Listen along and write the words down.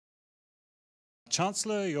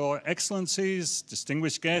Chancellor, Your Excellencies,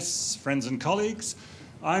 distinguished guests, friends and colleagues.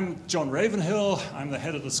 I'm John Ravenhill. I'm the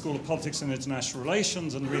head of the School of Politics and International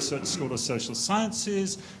Relations and the Research School of Social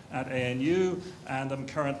Sciences at ANU, and I'm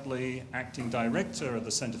currently acting director of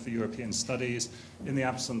the Centre for European Studies in the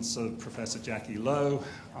absence of Professor Jackie Lowe,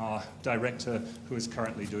 our director who is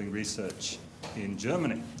currently doing research in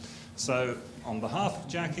Germany. So on behalf of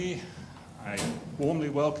Jackie, I warmly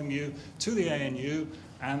welcome you to the ANU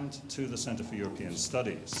and to the Centre for European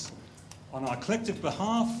Studies. On our collective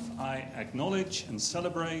behalf, I acknowledge and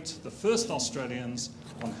celebrate the first Australians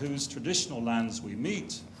on whose traditional lands we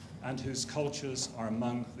meet and whose cultures are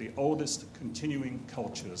among the oldest continuing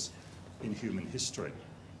cultures in human history.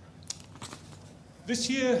 This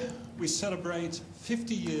year, we celebrate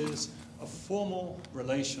 50 years of formal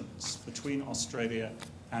relations between Australia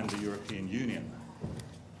and the European Union.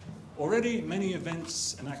 Already, many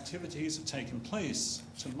events and activities have taken place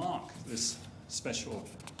to mark this special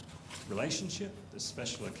relationship, this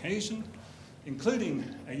special occasion, including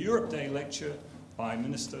a Europe Day lecture by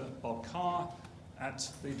Minister Bob at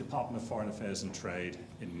the Department of Foreign Affairs and Trade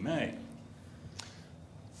in May.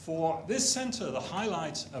 For this centre, the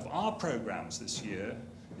highlight of our programmes this year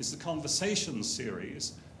is the Conversations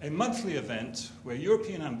series, a monthly event where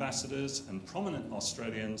European ambassadors and prominent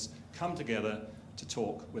Australians come together to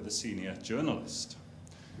talk with a senior journalist.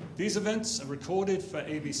 These events are recorded for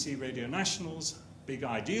ABC Radio National's Big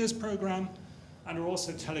Ideas programme and are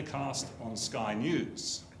also telecast on Sky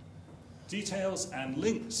News. Details and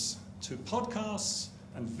links to podcasts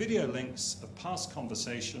and video links of past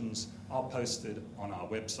conversations are posted on our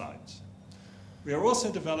website. We are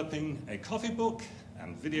also developing a coffee book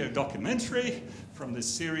and video documentary from this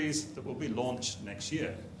series that will be launched next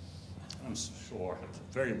year. I'm sure at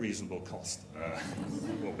a very reasonable cost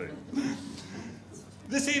it will be.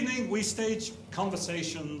 This evening we stage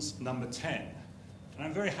Conversations number 10. And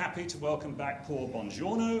I'm very happy to welcome back Paul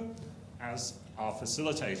Bongiorno as our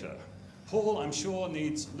facilitator. Paul, I'm sure,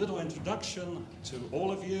 needs little introduction to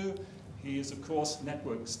all of you. He is, of course,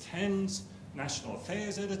 Networks 10's National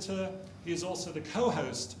Affairs Editor. He is also the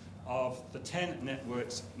co-host of the 10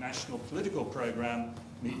 Networks National Political Programme,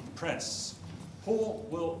 Meet the Press. Paul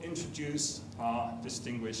will introduce our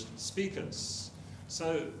distinguished speakers.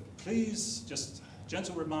 So please, just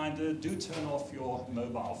gentle reminder, do turn off your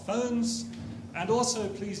mobile phones. And also,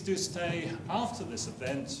 please do stay after this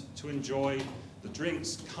event to enjoy the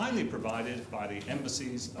drinks kindly provided by the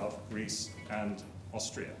embassies of Greece and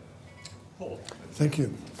Austria. Paul. Thank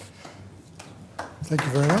you. Thank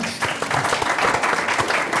you very much.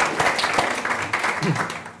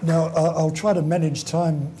 Now, I'll try to manage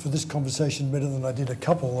time for this conversation better than I did a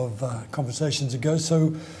couple of conversations ago.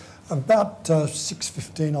 So about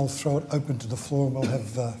 6:15, I'll throw it open to the floor and we'll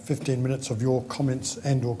have 15 minutes of your comments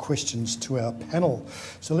and or questions to our panel.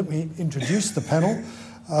 So let me introduce the panel.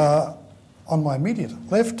 On my immediate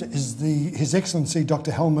left is His Excellency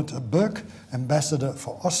Dr. Helmut Böck, Ambassador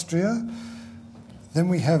for Austria. Then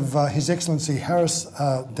we have His Excellency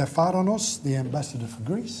Charalampos Dafaranos, the Ambassador for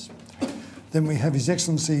Greece. Then we have His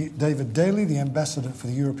Excellency David Daly, the Ambassador for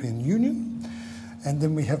the European Union. And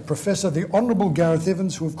then we have Professor the Honourable Gareth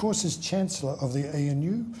Evans, who of course is Chancellor of the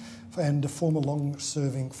ANU and a former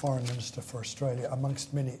long-serving Foreign Minister for Australia,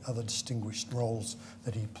 amongst many other distinguished roles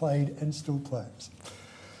that he played and still plays.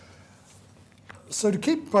 So to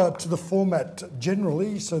keep to the format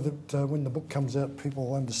generally, so that when the book comes out, people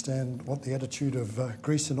will understand what the attitude of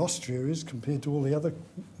Greece and Austria is compared to all the other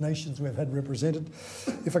nations we've had represented.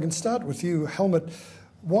 If I can start with you, Helmut,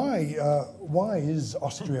 why is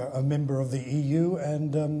Austria a member of the EU,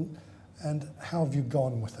 and how have you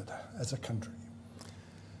gone with it as a country?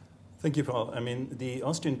 Thank you, Paul. I mean, the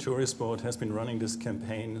Austrian Tourist Board has been running this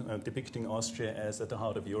campaign depicting Austria as at the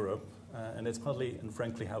heart of Europe, and it's partly and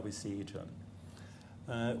frankly how we see each other.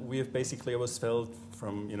 We have basically always felt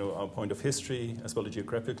from our point of history as well as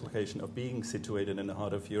geographic location of being situated in the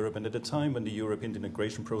heart of Europe, and at the time when the European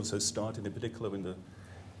integration process started, in particular when the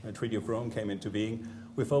Treaty of Rome came into being,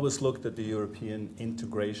 we've always looked at the European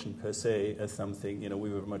integration per se as something we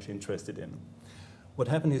were much interested in. What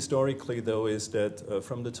happened historically, though, is that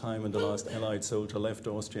from the time when the last Allied soldier left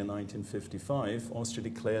Austria in 1955, Austria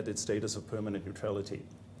declared its status of permanent neutrality.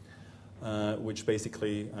 Which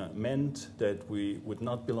basically meant that we would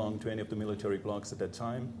not belong to any of the military blocs at that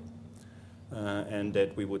time, and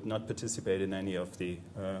that we would not participate in any of the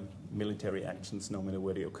military actions, no matter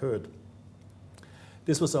where they occurred.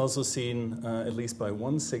 This was also seen, at least by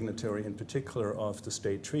one signatory in particular of the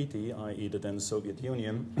State Treaty, i.e. the then Soviet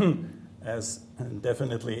Union, as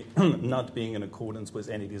definitely not being in accordance with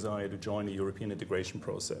any desire to join the European integration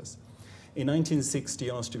process. In 1960,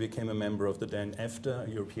 Austria became a member of the then EFTA,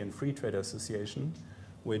 European Free Trade Association,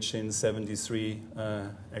 which in 1973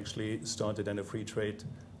 actually started a free trade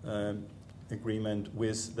agreement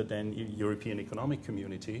with the then European Economic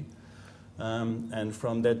Community. And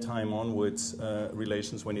from that time onwards,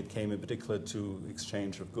 relations, when it came in particular to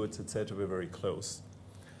exchange of goods, etc., were very close.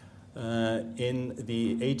 In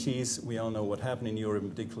the 80s, we all know what happened in Europe, in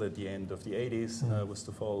particular at the end of the 80s, was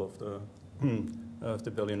the fall of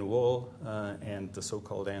the Berlin Wall and the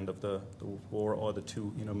so-called end of the war, or the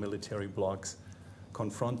two military blocs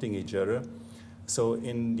confronting each other. So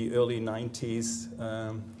in the early 90s,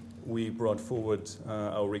 we brought forward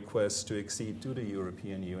our request to accede to the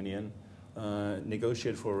European Union,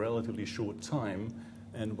 negotiate for a relatively short time,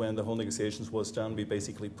 and when the whole negotiations was done, we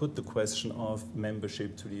basically put the question of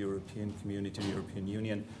membership to the European community, the European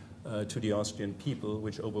Union, to the Austrian people,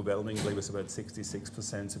 which overwhelmingly was about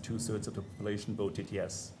 66%, so 2/3 of the population voted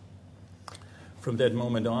yes. From that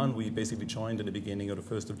moment on, we basically joined in the beginning of the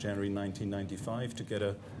 1st of January 1995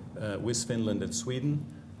 together with Finland and Sweden.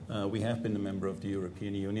 We have been a member of the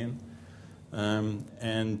European Union.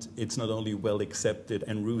 And it's not only well accepted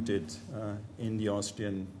and rooted in the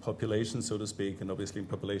Austrian population, so to speak, and obviously in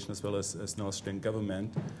population as well as the Austrian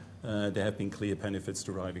government, there have been clear benefits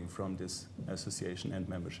deriving from this association and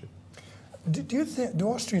membership. Do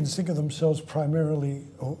Austrians think of themselves primarily,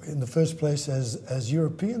 or in the first place, as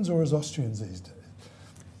Europeans or as Austrians these days?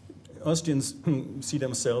 Austrians see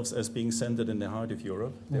themselves as being centered in the heart of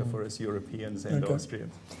Europe, therefore as Europeans and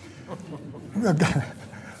Austrians.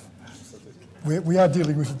 We are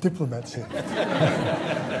dealing with diplomats here.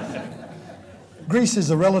 Greece is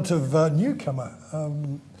a relative newcomer.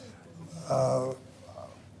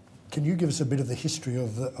 Can you give us a bit of the history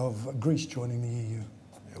of Greece joining the EU?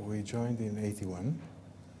 We joined in '81.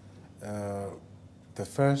 The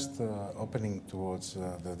first opening towards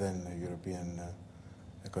the then European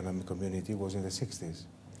Economic Community was in the '60s.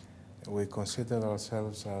 We considered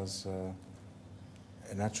ourselves as a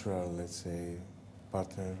natural, let's say,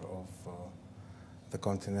 partner of the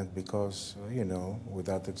continent because,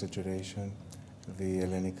 without exaggeration, the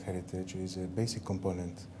Hellenic heritage is a basic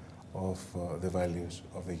component of the values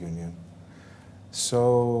of the Union.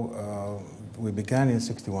 So we began in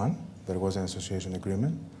 '61. There was an association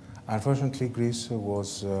agreement. Unfortunately, Greece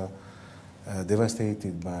was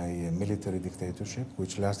devastated by a military dictatorship,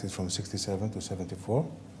 which lasted from '67 to '74.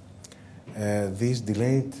 This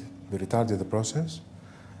retarded the process.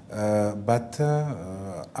 But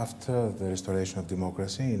after the restoration of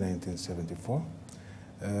democracy in 1974,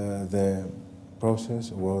 the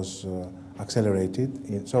process was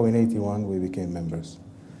accelerated. So in '81, we became members.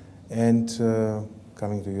 And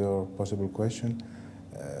coming to your possible question,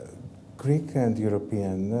 Greek and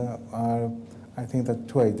European are, I think, that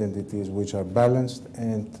two identities which are balanced,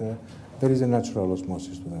 and there is a natural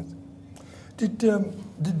osmosis to that. Did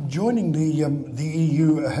joining the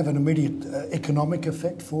EU have an immediate economic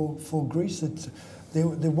effect for Greece?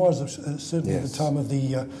 There was certainly yes. at the time of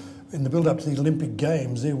in the build-up to the Olympic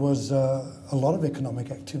Games, there was a lot of economic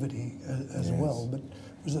activity as yes. well. But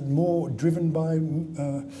was it more driven by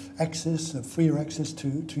freer access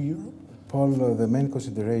to Europe? Paul, the main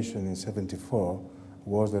consideration in '74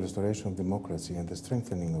 was the restoration of democracy and the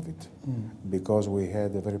strengthening of it, because we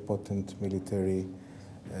had a very potent military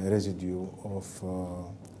residue of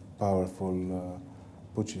powerful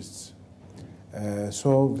putschists.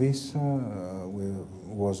 So this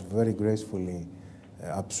was very gracefully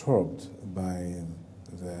absorbed by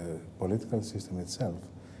the political system itself,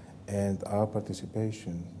 and our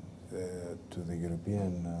participation to the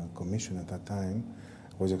European Commission at that time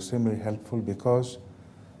was extremely helpful because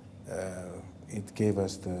it gave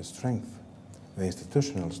us the strength, the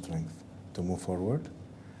institutional strength to move forward.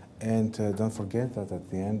 And don't forget that at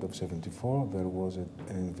the end of '74, there was an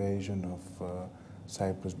invasion of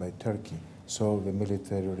Cyprus by Turkey. So the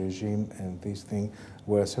military regime and these things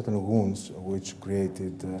were certain wounds which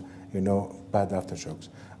created, bad aftershocks.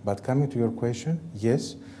 But coming to your question,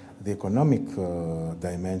 yes, the economic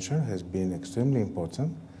dimension has been extremely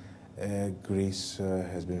important. Greece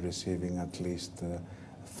has been receiving at least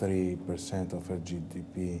 3% of her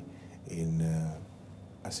GDP in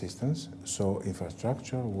assistance, so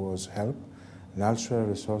infrastructure was helped, natural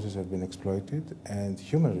resources have been exploited, and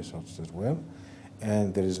human resources as well.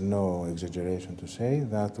 And there is no exaggeration to say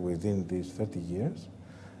that within these 30 years,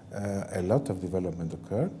 a lot of development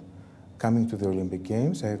occurred. Coming to the Olympic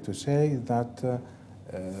Games, I have to say that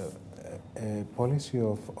a policy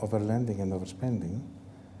of overlending and overspending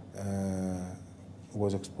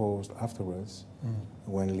was exposed afterwards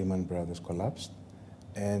when Lehman Brothers collapsed,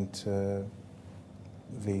 and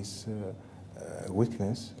this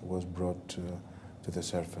weakness was brought to the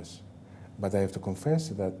surface. But I have to confess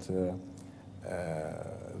that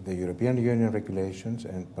the European Union regulations,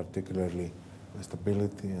 and particularly the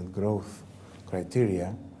stability and growth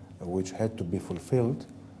criteria, which had to be fulfilled,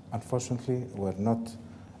 unfortunately were not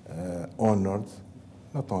honored,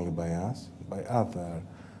 not only by us, by other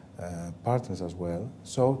partners as well.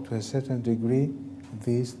 So to a certain degree,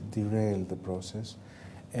 this derailed the process.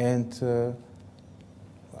 And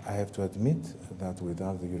I have to admit that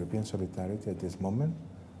without the European solidarity at this moment,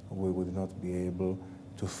 we would not be able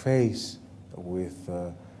to face with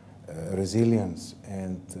resilience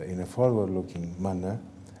and in a forward-looking manner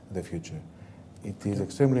the future. It is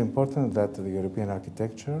extremely important that the European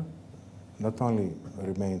architecture not only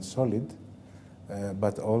remains solid,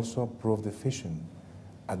 but also proved efficient,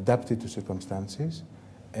 adapted to circumstances,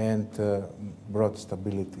 and brought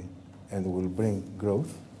stability and will bring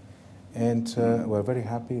growth. And we're very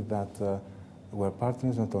happy that we're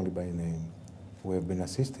partners not only by name. We have been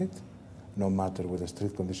assisted, no matter with a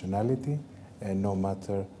strict conditionality and no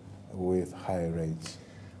matter with higher rates.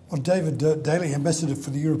 Well, David Daly, Ambassador for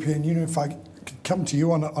the European Union, if I could come to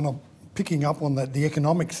you on a picking up on the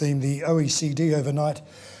economic theme, the OECD overnight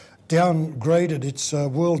downgraded its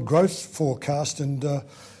world growth forecast and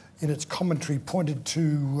in its commentary pointed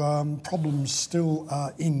to problems still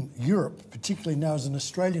in Europe, particularly now as an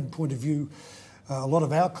Australian point of view. A lot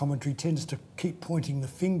of our commentary tends to keep pointing the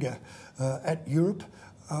finger at Europe.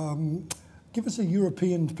 Give us a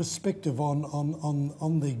European perspective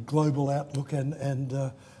on the global outlook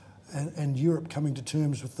and Europe coming to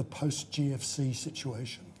terms with the post-GFC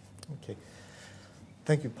situation. Okay.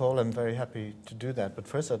 Thank you, Paul. I'm very happy to do that. But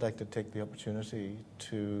first, I'd like to take the opportunity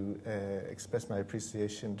to express my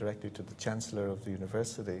appreciation directly to the Chancellor of the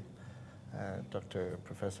University,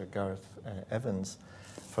 Professor Gareth Evans,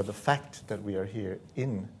 for the fact that we are here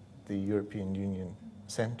in the European Union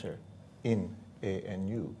Centre in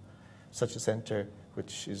ANU, such a centre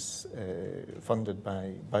which is funded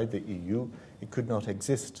by the EU. It could not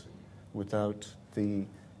exist without the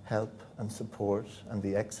help and support and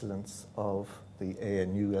the excellence of the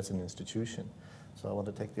ANU as an institution. So I want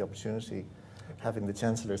to take the opportunity, having the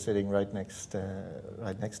Chancellor sitting right next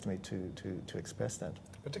to me, to express that.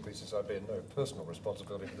 Particularly since I bear no personal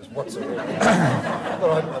responsibility for this whatsoever.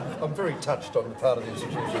 But I'm very touched on the part of the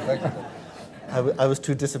institution. Thank you. I was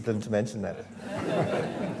too disciplined to mention that.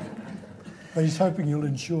 But he's hoping you'll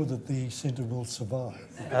ensure that the centre will survive.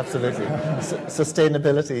 Absolutely.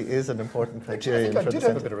 Sustainability is an important criterion. I did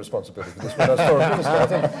have a bit of responsibility for this when I was Foreign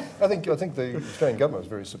Minister. I think the Australian government was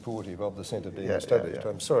very supportive of the centre being established.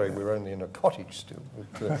 I'm sorry, we're only in a cottage still.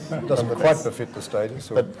 It doesn't quite befit the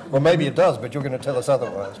status. Or maybe it does, but you're going to tell us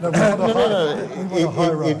otherwise. No.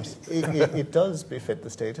 It does befit the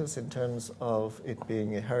status in terms of it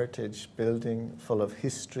being a heritage building full of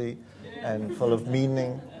history and full of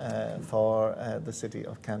meaning for the city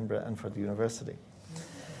of Canberra and for the university.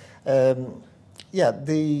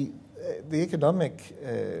 The economic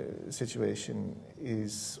situation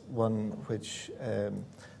is one which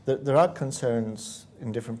there are concerns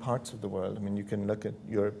in different parts of the world. I mean, you can look at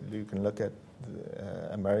Europe, you can look at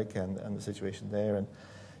America and the situation there, and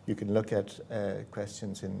you can look at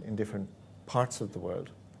questions in different parts of the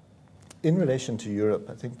world. In relation to Europe,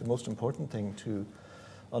 I think the most important thing to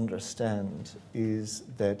understand is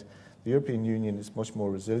that the European Union is much more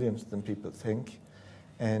resilient than people think,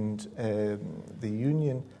 and the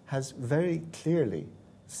Union has very clearly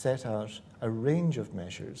set out a range of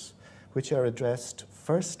measures which are addressed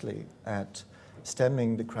firstly at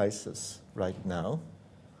stemming the crisis right now,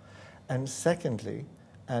 and secondly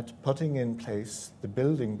at putting in place the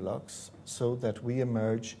building blocks so that we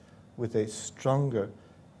emerge with a stronger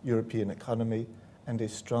European economy and a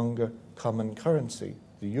stronger common currency,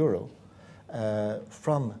 the euro,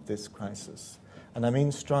 from this crisis. And I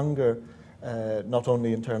mean stronger not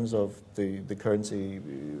only in terms of the currency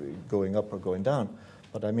going up or going down,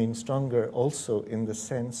 but I mean stronger also in the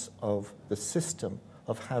sense of the system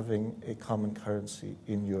of having a common currency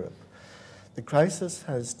in Europe. The crisis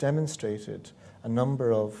has demonstrated a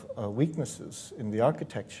number of weaknesses in the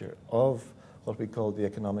architecture of what we call the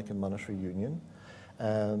Economic and Monetary Union.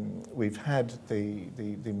 We've had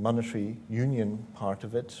the monetary union part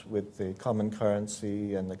of it with the common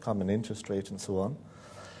currency and the common interest rate and so on.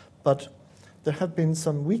 But there have been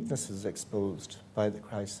some weaknesses exposed by the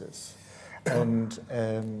crisis. And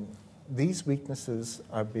these weaknesses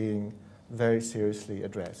are being very seriously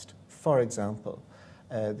addressed. For example,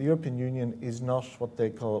 the European Union is not what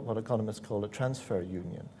economists call a transfer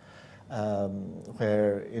union.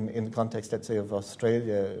 Where in the context, let's say, of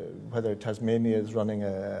Australia, whether Tasmania is running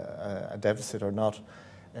a deficit or not,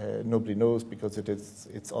 nobody knows because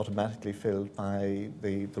it's automatically filled by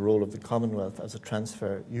the role of the Commonwealth as a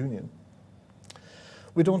transfer union.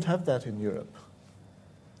 We don't have that in Europe.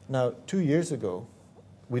 Now, 2 years ago,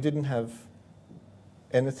 we didn't have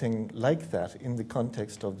anything like that in the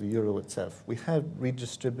context of the euro itself. We had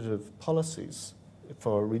redistributive policies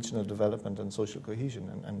for regional development and social cohesion,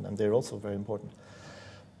 and they're also very important.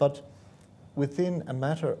 But within a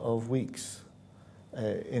matter of weeks,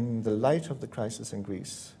 in the light of the crisis in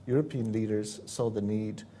Greece, European leaders saw the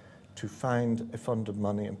need to find a fund of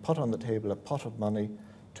money and put on the table a pot of money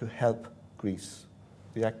to help Greece,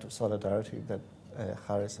 the act of solidarity that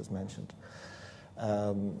Gareth has mentioned.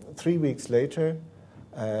 3 weeks later,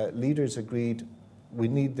 leaders agreed we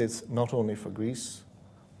need this not only for Greece,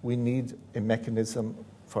 we need a mechanism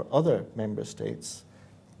for other member states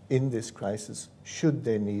in this crisis should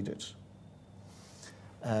they need it.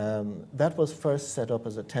 That was first set up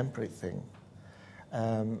as a temporary thing.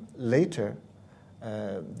 Later,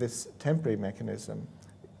 this temporary mechanism,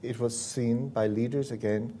 it was seen by leaders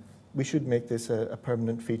again, we should make this a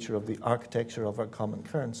permanent feature of the architecture of our common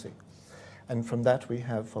currency. And from that we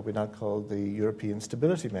have what we now call the European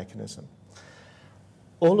Stability Mechanism.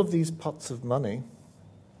 All of these pots of money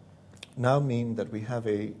now mean that we have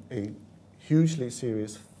a hugely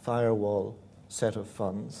serious firewall set of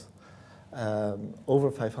funds,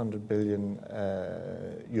 over 500 billion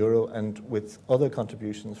euro, and with other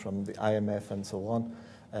contributions from the IMF and so on,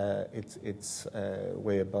 it's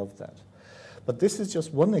way above that. But this is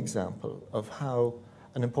just one example of how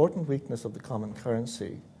an important weakness of the common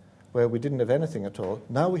currency, where we didn't have anything at all,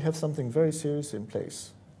 now we have something very serious in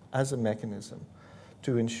place as a mechanism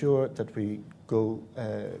to ensure that we go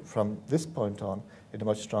from this point on in a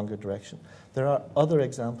much stronger direction. There are other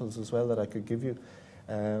examples as well that I could give you.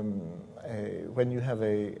 When you have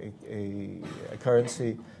a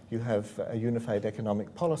currency, you have a unified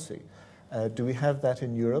economic policy. Do we have that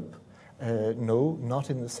in Europe? No, not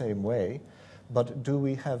in the same way. But do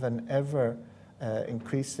we have an ever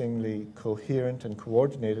increasingly coherent and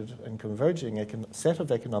coordinated and converging set of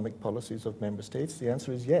economic policies of member states? The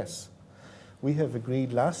answer is yes. We have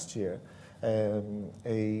agreed last year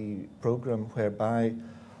a program whereby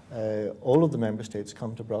all of the member states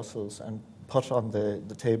come to Brussels and put on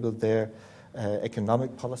the table their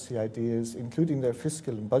economic policy ideas, including their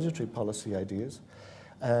fiscal and budgetary policy ideas,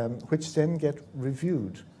 which then get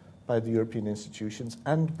reviewed by the European institutions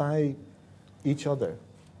and by each other.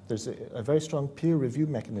 There's a very strong peer review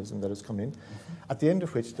mechanism that has come in, at the end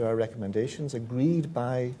of which there are recommendations agreed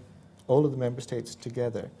by all of the member states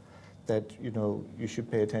together that, you know, you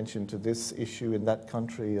should pay attention to this issue in that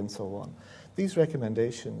country and so on. These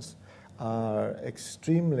recommendations are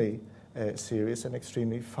extremely serious and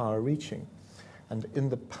extremely far-reaching. And in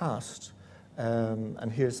the past,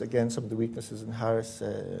 and here's again some of the weaknesses, and Gareth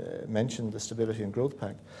mentioned the Stability and Growth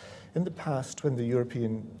Pact. In the past, when the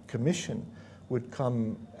European Commission would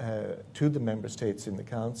come to the member states in the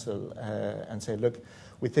Council and say, look,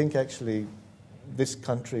 we think actually this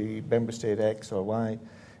country, member state X or Y,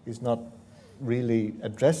 is not really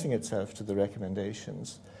addressing itself to the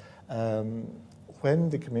recommendations. When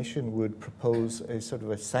the Commission would propose a sort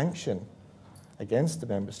of a sanction against the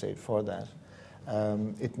member state for that,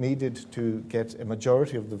 it needed to get a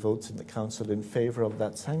majority of the votes in the Council in favour of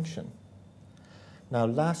that sanction. Now,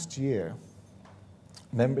 last year,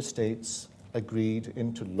 member states agreed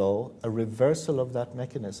into law a reversal of that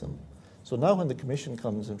mechanism. So now when the Commission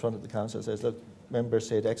comes in front of the Council and says, look, member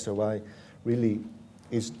state X or Y really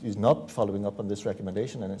is not following up on this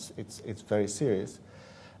recommendation, and it's very serious,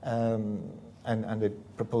 and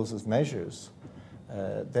it proposes measures,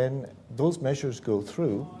 then those measures go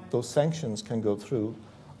through, those sanctions can go through,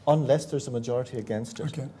 unless there's a majority against it.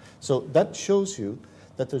 Okay. So that shows you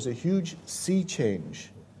that there's a huge sea change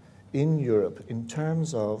in Europe in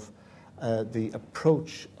terms of the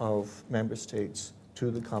approach of member states to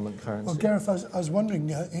the common currency. Well, Gareth, I was wondering,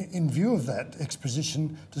 in view of that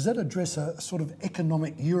exposition, does that address a sort of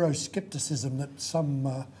economic Euroscepticism that some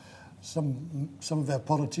of our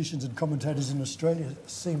politicians and commentators in Australia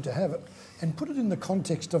seem to have, and put it in the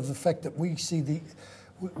context of the fact that we see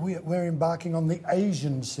we're embarking on the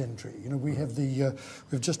Asian century. You know,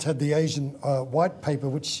 we've just had the Asian white paper,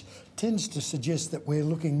 which tends to suggest that we're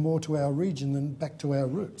looking more to our region than back to our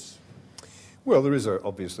roots. Well, there is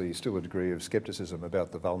obviously still a degree of scepticism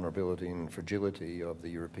about the vulnerability and fragility of the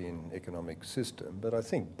European economic system, but I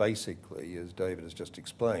think basically, as David has just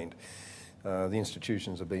explained, the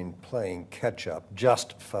institutions have been playing catch-up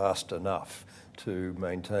just fast enough to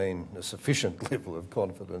maintain a sufficient level of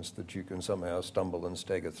confidence that you can somehow stumble and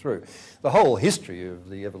stagger through. The whole history of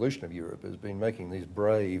the evolution of Europe has been making these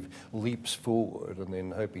brave leaps forward and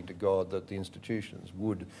then hoping to God that the institutions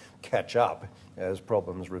would catch up as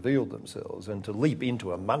problems revealed themselves. And to leap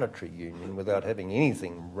into a monetary union without having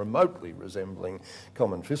anything remotely resembling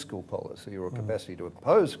common fiscal policy or capacity to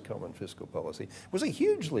impose common fiscal policy was a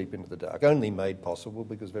huge leap into the dark, only made possible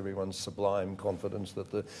because of everyone's sublime confidence that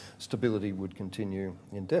the stability would continue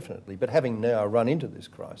indefinitely. But having now run into this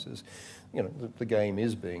crisis, you know, the game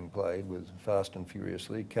is being played with fast and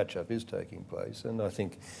furiously. Catch-up is taking place, and I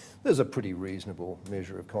think there's a pretty reasonable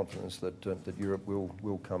measure of confidence that that Europe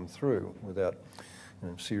will come through without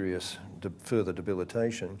serious further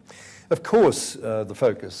debilitation. Of course, the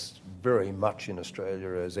focus very much in Australia,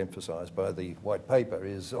 as emphasised by the White Paper,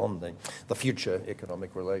 is on the future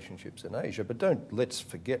economic relationships in Asia. But let's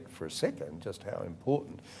forget for a second just how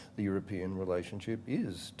important the European relationship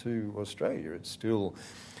is to Australia. It's still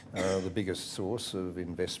the biggest source of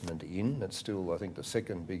investment in. It's still, I think, the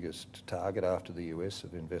second biggest target after the US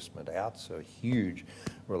of investment out, so a huge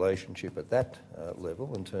relationship at that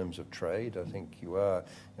level in terms of trade. I think you are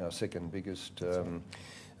our second biggest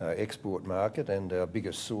export market and our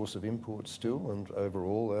biggest source of imports still, and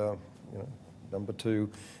overall our number two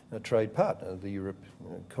trade partner, the Europe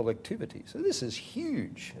collectivity. So this is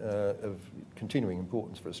huge of continuing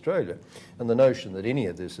importance for Australia. And the notion that any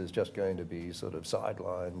of this is just going to be sort of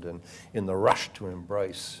sidelined and in the rush to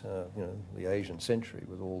embrace the Asian century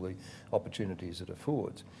with all the opportunities it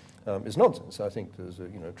affords is nonsense. I think there's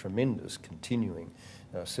a tremendous continuing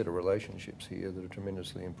set of relationships here that are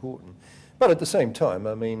tremendously important. But at the same time,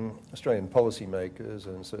 I mean, Australian policymakers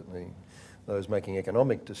and certainly those making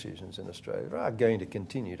economic decisions in Australia are going to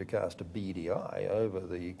continue to cast a beady eye over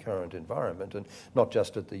the current environment, and not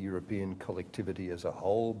just at the European collectivity as a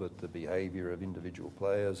whole, but the behaviour of individual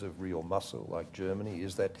players of real muscle like Germany.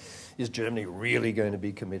 Is Germany really going to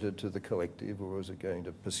be committed to the collective, or is it going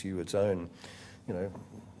to pursue its own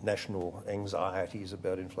national anxieties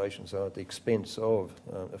about inflation, so at the expense of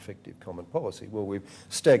effective common policy? Well, we've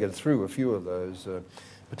staggered through a few of those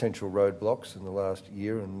potential roadblocks in the last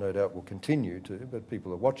year, and no doubt will continue to, but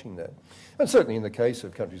people are watching that. And certainly in the case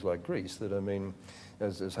of countries like Greece, that, I mean,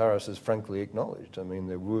 as Harris has frankly acknowledged, I mean,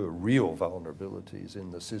 there were real vulnerabilities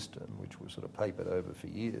in the system which were sort of papered over for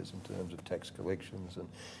years in terms of tax collections and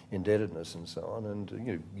indebtedness and so on.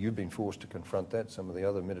 And you've been forced to confront that. Some of the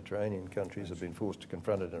other Mediterranean countries have been forced to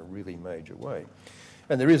confront it in a really major way.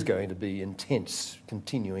 And there is going to be intense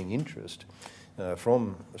continuing interest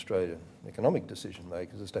from Australian economic decision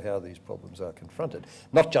makers as to how these problems are confronted,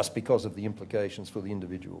 not just because of the implications for the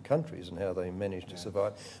individual countries and how they manage to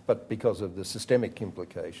survive, but because of the systemic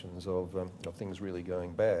implications of things really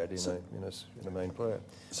going bad in a main player.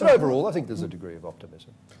 So overall, I think there's a degree of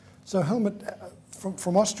optimism. So Helmut,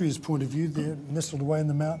 from Austria's point of view, they're nestled away in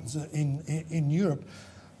the mountains in Europe.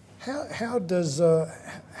 How does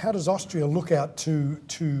Austria look out to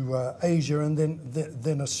Asia and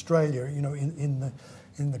then Australia?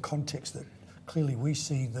 In the context that clearly we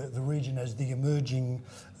see the region as the emerging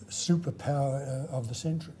superpower of the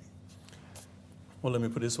century. Well, let me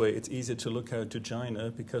put it this way. It's easier to look out to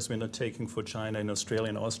China because we're not taking for China in Australia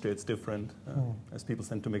and Austria. It's different, as people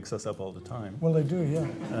tend to mix us up all the time. Well, they do,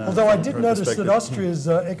 yeah. Although I did notice that Austria's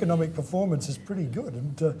economic performance is pretty good.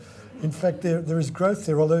 And in fact, there is growth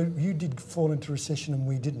there, although you did fall into recession and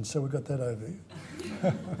we didn't, so we got that over you.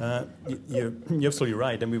 You're absolutely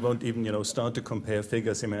right, and we won't even start to compare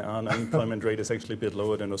figures. I mean, our unemployment rate is actually a bit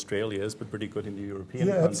lower than Australia's, but pretty good in the European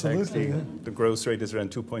context. Absolutely. The growth rate is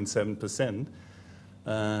around 2.7%.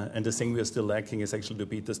 And the thing we are still lacking is actually to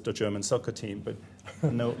beat the German soccer team. But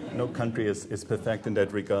no country is perfect in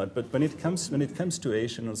that regard. But when it comes to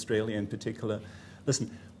Asia and Australia in particular, listen,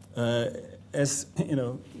 as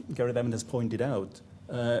Gareth has pointed out,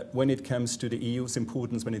 when it comes to the EU's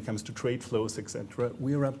importance, when it comes to trade flows, etc.,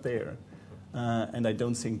 we're up there, and I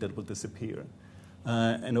don't think that will disappear.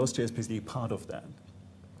 And Austria is basically part of that.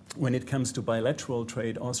 When it comes to bilateral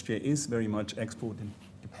trade, Austria is very much export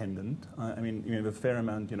dependent. I mean, a fair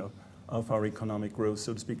amount, of our economic growth,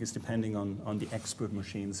 so to speak, is depending on the export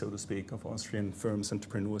machine, so to speak, of Austrian firms,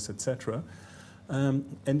 entrepreneurs, etc.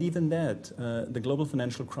 And even that, the global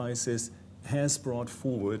financial crisis has brought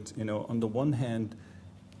forward, on the one hand,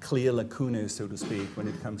 clear lacunae, so to speak, when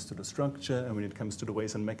it comes to the structure and when it comes to the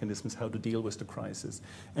ways and mechanisms how to deal with the crisis.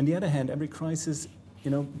 On the other hand, every crisis,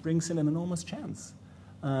 brings in an enormous chance.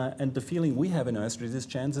 And the feeling we have in Austria is these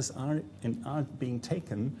chances are being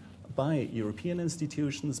taken by European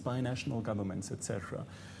institutions, by national governments, etc.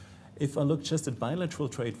 If I look just at bilateral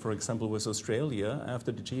trade, for example, with Australia,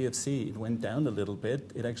 after the GFC, it went down a little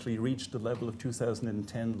bit. It actually reached the level of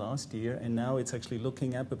 2010 last year, and now it's actually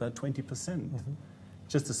looking up about 20%. Mm-hmm.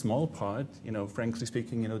 Just a small part, frankly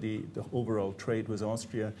speaking, the overall trade with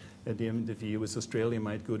Austria at the end of the year with Australia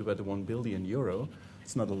might go to about €1 billion.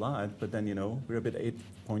 It's not a lot, but then, we're about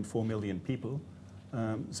 8.4 million people.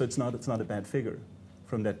 So it's not a bad figure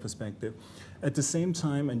from that perspective. At the same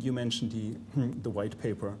time, and you mentioned the white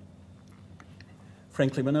paper.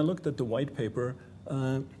 Frankly, when I looked at the white paper,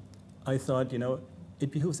 I thought,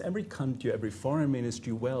 it behooves every country, every foreign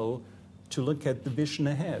ministry well to look at the vision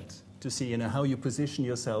ahead, to see how you position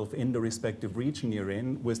yourself in the respective region you're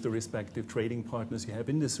in with the respective trading partners you have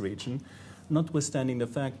in this region, notwithstanding the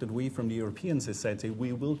fact that we from the European society,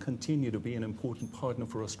 we will continue to be an important partner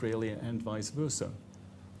for Australia and vice versa.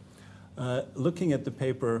 Looking at the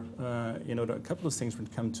paper, there are a couple of things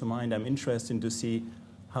that come to mind. I'm interested to see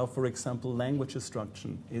how, for example, language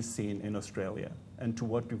instruction is seen in Australia and to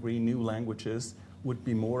what degree new languages would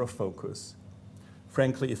be more a focus.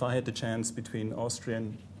 Frankly, if I had the chance between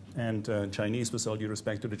Austrian and Chinese, with all due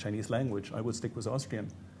respect to the Chinese language, I would stick with Austrian.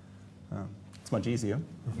 It's much easier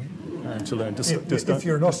to learn to start. If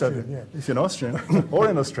you're an Austrian, yeah. If you're an Austrian or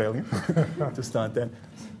an Australian, to start that.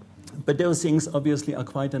 But those things obviously are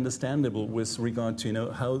quite understandable with regard to,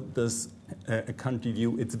 how does a country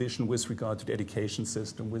view its vision with regard to the education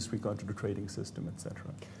system, with regard to the trading system, etc.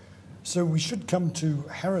 So we should come to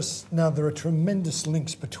Harris. Now, there are tremendous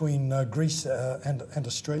links between Greece and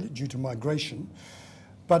Australia due to migration.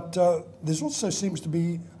 But there also seems to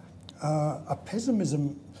be a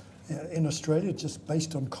pessimism in Australia, just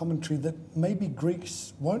based on commentary, that maybe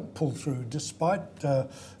Greeks won't pull through, despite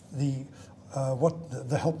the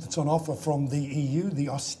help that's on offer from the EU. The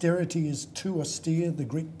austerity is too austere. The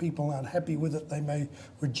Greek people aren't happy with it. They may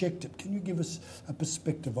reject it. Can you give us a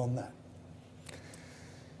perspective on that?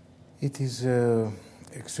 It is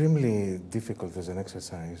extremely difficult as an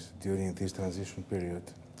exercise during this transition period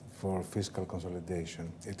for fiscal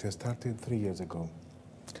consolidation. It has started 3 years ago.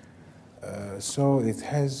 So it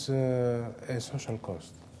has a social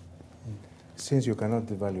cost. Since you cannot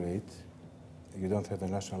devaluate, you don't have a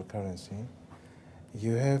national currency,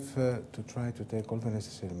 you have to try to take all the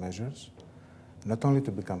necessary measures, not only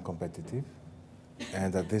to become competitive,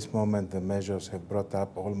 and at this moment the measures have brought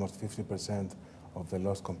up almost 50% of the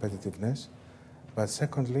lost competitiveness, but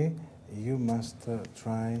secondly, you must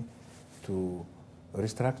try to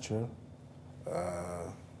restructure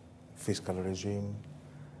fiscal regime,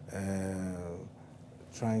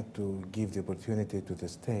 trying to give the opportunity to the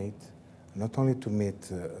state not only to meet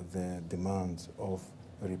the demands of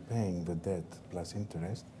repaying the debt plus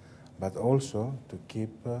interest, but also to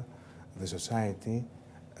keep the society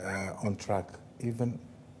on track, even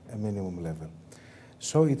a minimum level.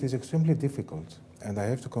 So it is extremely difficult, and I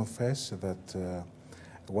have to confess that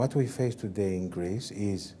what we face today in Greece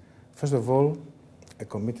is, first of all, a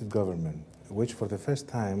committed government, which for the first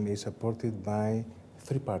time is supported by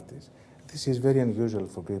 3 parties. This is very unusual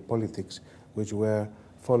for Greek politics, which were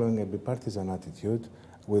following a bipartisan attitude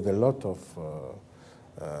with a lot of,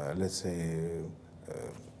 let's say,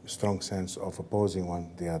 strong sense of opposing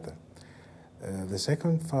one the other. The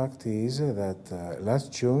second fact is that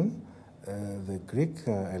last June, the Greek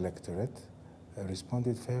electorate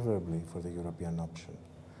responded favorably for the European option,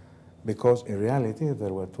 because in reality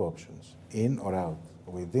there were 2 options, in or out,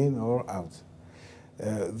 within or out.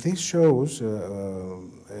 This shows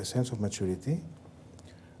a sense of maturity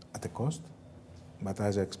at a cost, but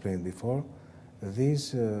as I explained before,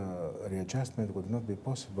 this readjustment would not be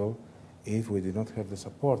possible if we did not have the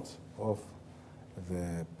support of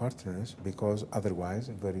the partners, because otherwise,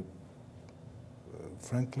 very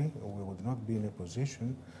frankly, we would not be in a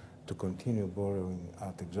position to continue borrowing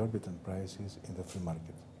at exorbitant prices in the free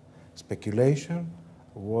market. Speculation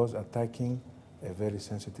was attacking a very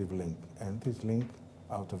sensitive link, and this link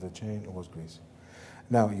out of the chain was Greece.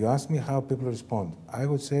 Now, you asked me how people respond. I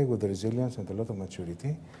would say with resilience and a lot of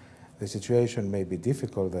maturity. The situation may be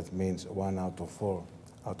difficult. That means 1 out of 4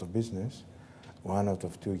 out of business, 1 out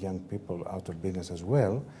of 2 young people out of business as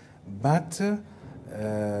well. But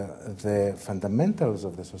the fundamentals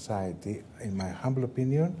of the society, in my humble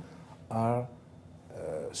opinion, are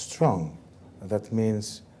strong. That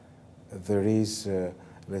means there is,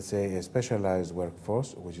 let's say, a specialized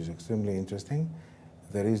workforce, which is extremely interesting.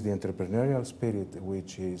 There is the entrepreneurial spirit,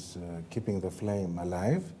 which is keeping the flame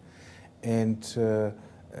alive. And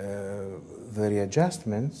the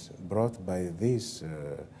readjustments brought by this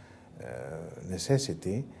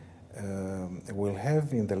necessity will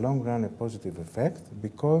have in the long run a positive effect,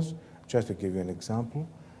 because, just to give you an example,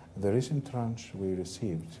 The recent tranche we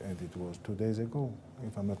received, and it was 2 days ago,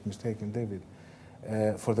 if I'm not mistaken, David,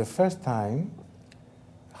 for the first time,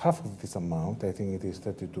 half of this amount, I think it is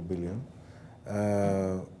 32 billion,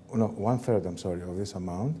 no, 1/3, I'm sorry, of this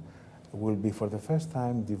amount will be for the first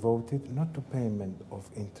time devoted not to payment of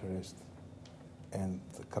interest and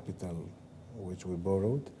capital which we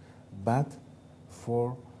borrowed, but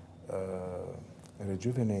for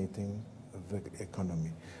rejuvenating the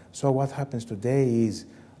economy. So what happens today is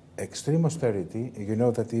extreme austerity. You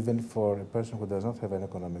know that even for a person who does not have an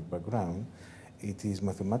economic background, it is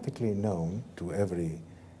mathematically known to every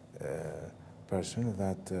person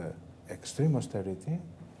that extreme austerity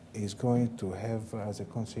is going to have as a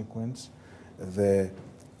consequence the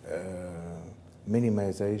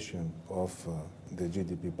minimization of the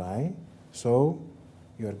GDP pie. So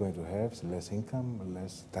you are going to have less income,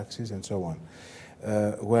 less taxes, and so on.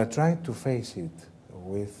 We are trying to face it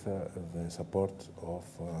with the support of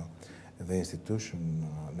the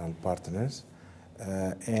institutional partners.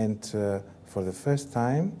 And for the first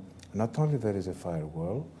time, not only there is a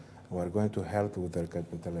firewall, we are going to help with the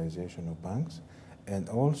capitalization of banks, and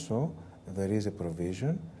also there is a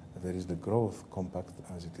provision, there is the growth compact,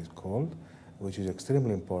 as it is called, which is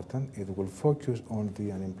extremely important. It will focus on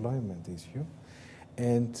the unemployment issue,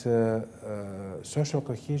 and social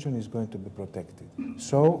cohesion is going to be protected.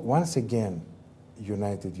 So once again,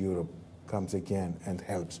 United Europe comes again and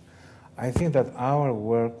helps. I think that our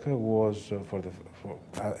work was,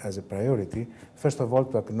 as a priority, first of all,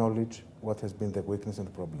 to acknowledge what has been the weakness and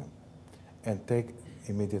the problem, and take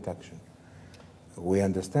immediate action. We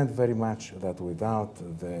understand very much that without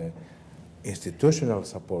the institutional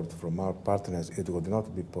support from our partners, it would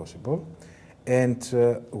not be possible, and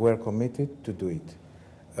we're committed to do it.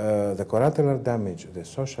 The collateral damage, the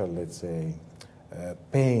social, let's say,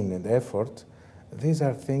 pain and effort, these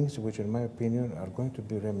are things which, in my opinion, are going to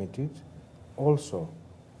be remedied also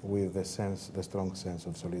with the strong sense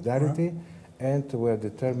of solidarity, and we're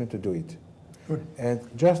determined to do it. Good. And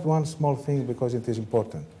just one small thing, because it is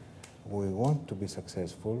important. We want to be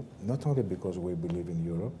successful, not only because we believe in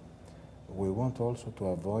Europe, we want also to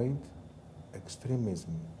avoid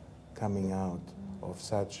extremism coming out of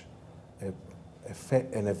such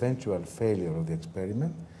an eventual failure of the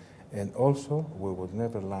experiment. And also, we would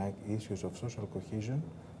never like issues of social cohesion,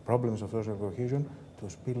 problems of social cohesion, to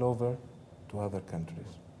spill over to other countries.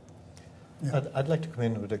 Yeah. I'd like to come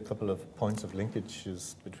in with a couple of points of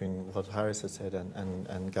linkages between what Harris has said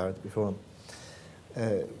and Gareth before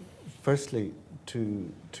him. Firstly, to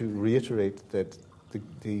reiterate that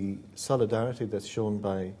the solidarity that's shown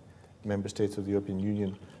by member states of the European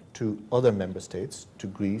Union to other member states, to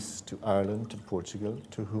Greece, to Ireland, to Portugal,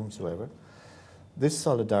 to whomsoever, this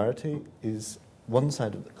solidarity is one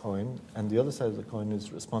side of the coin, and the other side of the coin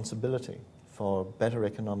is responsibility for better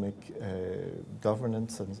economic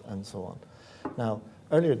governance and so on. Now,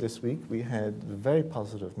 earlier this week, we had a very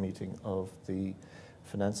positive meeting of the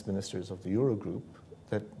finance ministers of the Eurogroup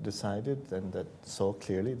that decided and that saw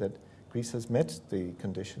clearly that Greece has met the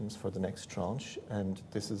conditions for the next tranche, and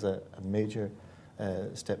this is a major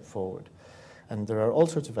step forward. And there are all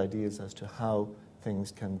sorts of ideas as to how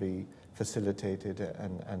things can be facilitated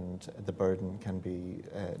and the burden can be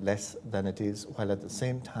less than it is, while at the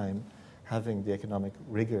same time having the economic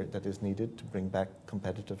rigor that is needed to bring back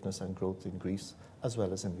competitiveness and growth in Greece as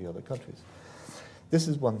well as in the other countries. This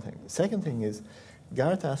is one thing. The second thing is,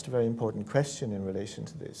 Gareth asked a very important question in relation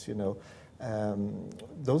to this. You know,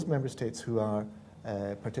 those member states who are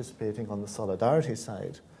participating on the solidarity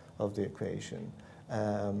side of the equation,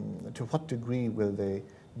 to what degree will they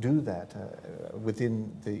do that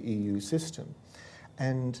within the EU system?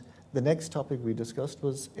 And the next topic we discussed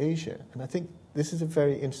was Asia. And I think this is a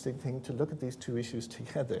very interesting thing to look at these two issues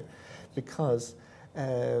together, because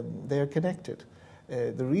they are connected.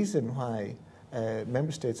 The reason why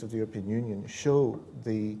member states of the European Union show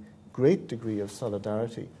the great degree of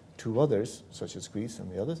solidarity to others, such as Greece and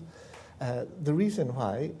the others, the reason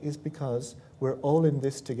why is because we're all in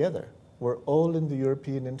this together. We're all in the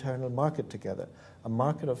European internal market together, a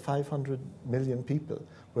market of 500 million people,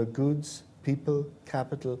 where goods, people,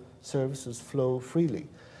 capital, services flow freely.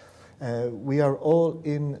 We are all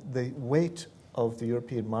in the weight of the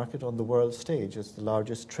European market on the world stage as the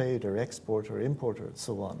largest trader, exporter, importer, and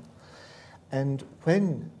so on. And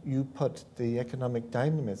when you put the economic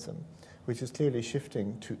dynamism, which is clearly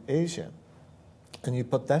shifting to Asia, and you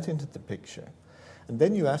put that into the picture, and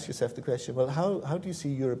then you ask yourself the question, well, how do you see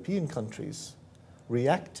European countries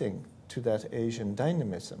reacting to that Asian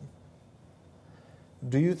dynamism?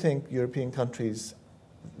 Do you think European countries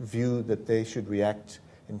view that they should react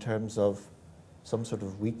in terms of some sort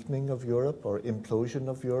of weakening of Europe or implosion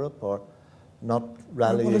of Europe or not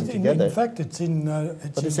rallying together. In fact, it's in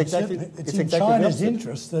China's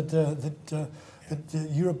interest that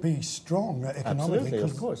Europe be strong economically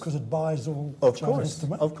because it buys all China's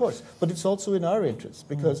demand. Of course, but it's also in our interest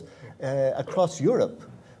because across Europe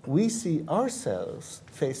we see ourselves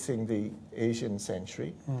facing the Asian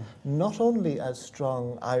century not only as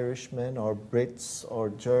strong Irishmen or Brits or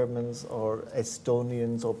Germans or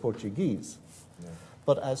Estonians or Portuguese,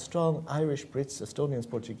 but as strong Irish, Brits, Estonians,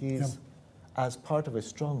 Portuguese as part of a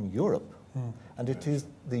strong Europe. And it is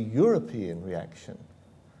the European reaction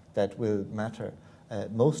that will matter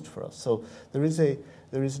most for us. So there is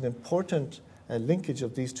an important linkage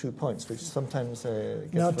of these 2 points, which sometimes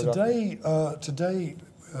gets forgotten. Today,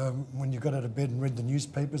 when you got out of bed and read the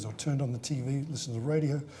newspapers or turned on the TV, listened to the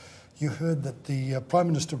radio, you heard that the Prime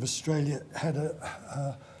Minister of Australia had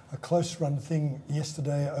a close-run thing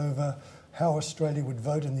yesterday over how Australia would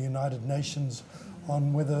vote in the United Nations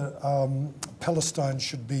on whether Palestine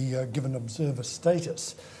should be given observer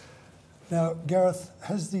status. Now, Gareth,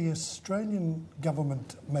 has the Australian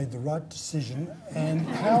government made the right decision, and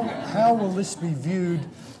how will this be viewed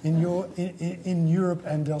in Europe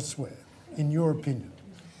and elsewhere, in your opinion?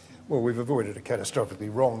 Well, we've avoided a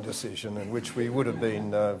catastrophically wrong decision in which we would have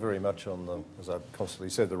been very much on the, as I've constantly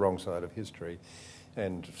said, the wrong side of history,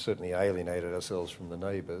 and certainly alienated ourselves from the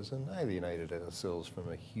neighbours and alienated ourselves from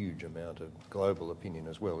a huge amount of global opinion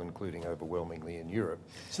as well, including overwhelmingly in Europe.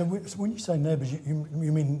 So when you say neighbours, you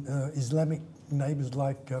mean Islamic neighbours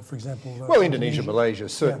like, for example... well, Indonesia, Malaysia,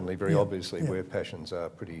 certainly, very obviously, where passions are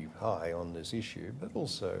pretty high on this issue, but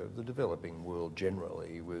also the developing world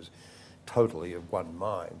generally was totally of one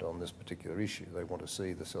mind on this particular issue. They want to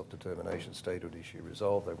see the self-determination statehood issue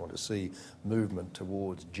resolved. They want to see movement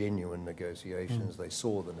towards genuine negotiations. They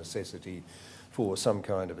saw the necessity for some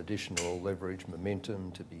kind of additional leverage,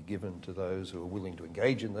 momentum to be given to those who are willing to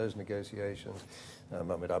engage in those negotiations.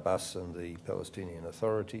 Mahmoud Abbas and the Palestinian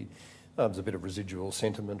Authority. There's a bit of residual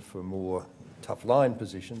sentiment for more tough line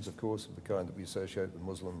positions, of course, of the kind that we associate with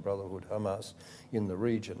Muslim Brotherhood, Hamas, in the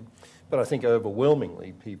region. But I think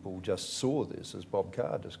overwhelmingly people just saw this, as Bob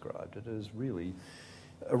Carr described it, as really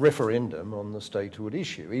a referendum on the statehood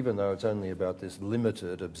issue, even though it's only about this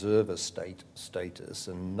limited observer state status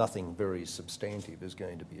and nothing very substantive is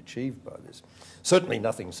going to be achieved by this. Certainly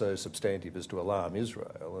nothing so substantive as to alarm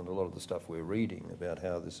Israel, and a lot of the stuff we're reading about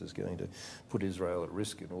how this is going to put Israel at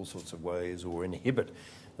risk in all sorts of ways or inhibit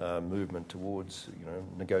movement towards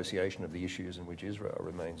negotiation of the issues in which Israel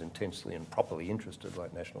remains intensely and properly interested,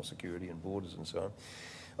 like national security and borders and so on.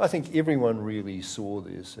 I think everyone really saw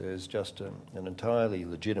this as just an entirely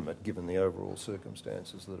legitimate, given the overall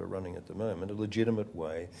circumstances that are running at the moment, a legitimate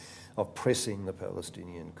way of pressing the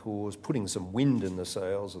Palestinian cause, putting some wind in the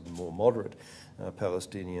sails of the more moderate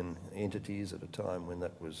Palestinian entities at a time when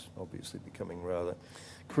that was obviously becoming rather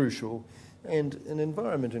crucial, and an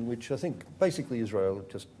environment in which I think basically Israel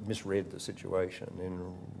just misread the situation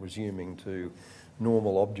in resuming to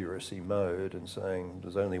normal obduracy mode and saying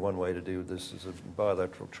there's only one way to do this is a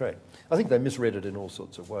bilateral track. I think they misread it in all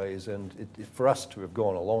sorts of ways, and for us to have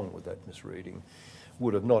gone along with that misreading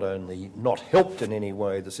would have not only not helped in any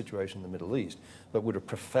way the situation in the Middle East, but would have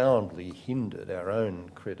profoundly hindered our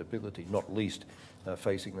own credibility, not least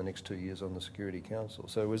facing the next 2 years on the Security Council.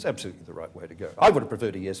 So it was absolutely the right way to go. I would have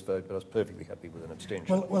preferred a yes vote, but I was perfectly happy with an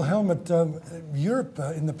abstention. Well, Helmut, Europe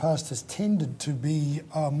in the past has tended to be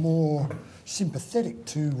more sympathetic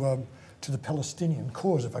to the Palestinian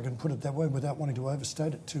cause, if I can put it that way, without wanting to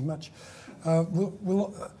overstate it too much.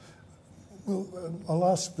 I'll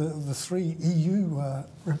ask the three EU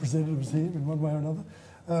representatives here in one way or another.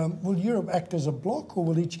 Will Europe act as a bloc, or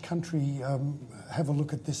will each country have a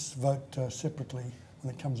look at this vote separately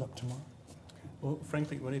when it comes up tomorrow? Well,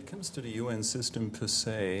 frankly, when it comes to the UN system per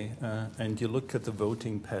se, and you look at the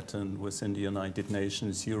voting pattern within the United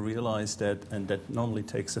Nations, you realize that, and that normally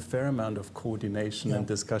takes a fair amount of coordination and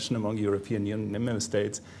discussion among European Union member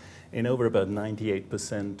states, in over about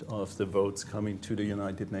 98% of the votes coming to the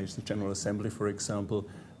United Nations General Assembly, for example,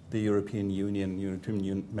 the European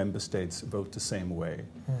Union member states vote the same way.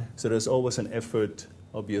 So there's always an effort,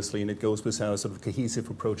 obviously, and it goes with our sort of cohesive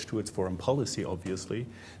approach towards foreign policy, obviously,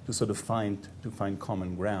 to sort of find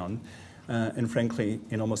common ground. And frankly,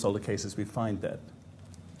 in almost all the cases, we find that.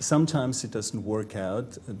 Sometimes it doesn't work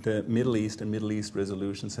out. The Middle East and Middle East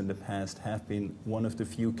resolutions in the past have been one of the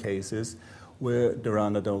few cases where there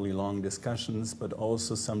are not only long discussions, but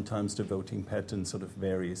also sometimes the voting pattern sort of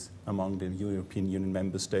varies among the European Union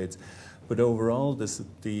member states. But overall,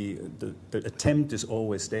 the attempt is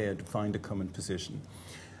always there to find a common position.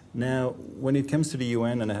 Now, when it comes to the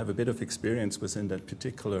UN, and I have a bit of experience within that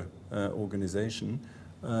particular organization,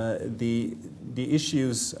 the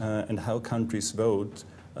issues and how countries vote,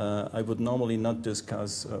 I would normally not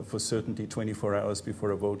discuss for certainty 24 hours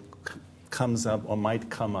before a vote comes up or might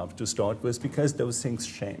come up to start with, because those things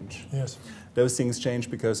change. Yes. Those things change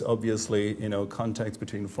because obviously, contacts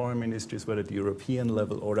between foreign ministries, whether at the European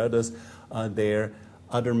level or others, are there.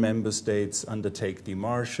 Other member states undertake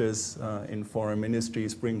demarches in foreign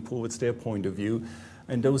ministries, bring forward their point of view,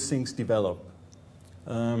 and those things develop.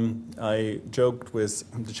 I joked with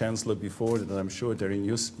the Chancellor before that I'm sure during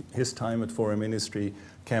his time at Foreign Ministry,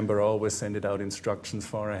 Canberra always sent out instructions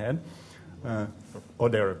far ahead, or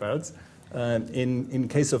thereabouts. In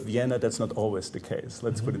case of Vienna, that's not always the case.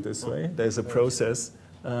 Let's put it this way. There's a process.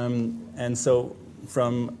 And so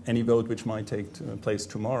from any vote which might take place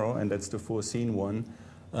tomorrow, and that's the foreseen one,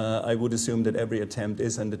 I would assume that every attempt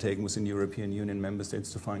is undertaken within European Union member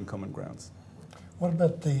states to find common grounds. What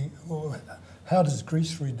about how does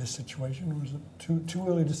Greece read this situation? Or is it too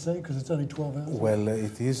early to say because it's only 12 hours? Well,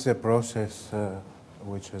 it is a process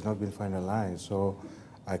which has not been finalized, so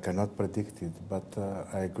I cannot predict it, but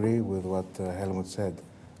I agree with what Helmut said.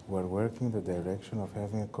 We're working in the direction of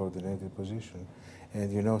having a coordinated position.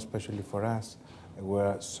 And especially for us,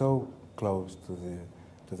 we're so close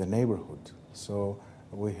to the neighborhood, so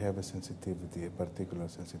we have a sensitivity, a particular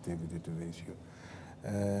sensitivity to the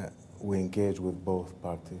issue. We engage with both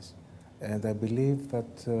parties, and I believe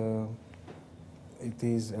that it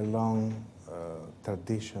is a long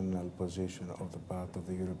traditional position of the part of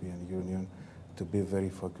the European Union to be very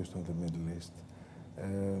focused on the Middle East.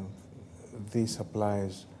 This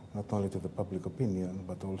applies not only to the public opinion,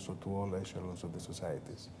 but also to all echelons of the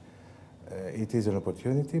societies. It is an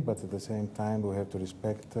opportunity, but at the same time we have to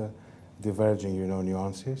respect diverging,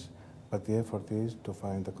 nuances, but the effort is to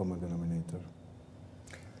find a common denominator.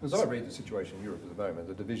 As I read the situation in Europe at the moment,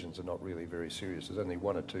 the divisions are not really very serious. There's only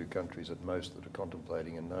one or two countries at most that are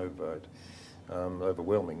contemplating a no vote.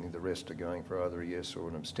 Overwhelmingly, the rest are going for either a yes or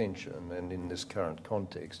an abstention, and in this current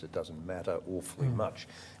context, it doesn't matter awfully much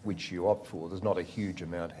which you opt for. There's not a huge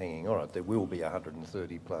amount hanging on it. There will be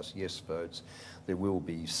 130 plus yes votes. There will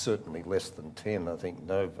be certainly less than 10, I think,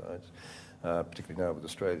 no votes, particularly now with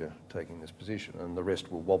Australia taking this position, and the rest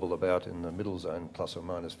will wobble about in the middle zone, plus or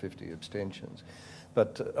minus 50 abstentions.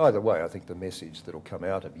 But either way, I think the message that will come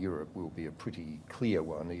out of Europe will be a pretty clear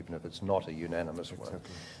one, even if it's not a unanimous one.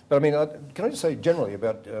 But I mean, can I just say generally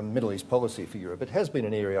about Middle East policy for Europe, it has been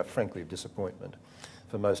an area, frankly, of disappointment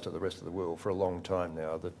for most of the rest of the world for a long time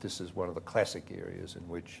now, that this is one of the classic areas in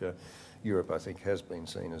which Europe, I think, has been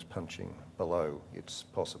seen as punching below its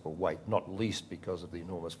possible weight, not least because of the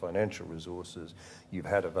enormous financial resources you've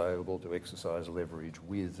had available to exercise leverage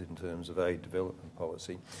with in terms of aid development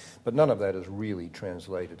policy. But none of that has really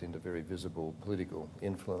translated into very visible political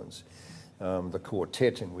influence. The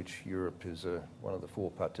quartet in which Europe is one of the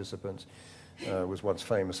four participants was once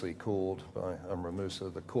famously called by Amr Moussa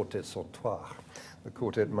the quartet sans trois, the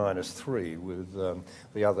quartet -3, with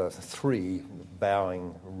the other three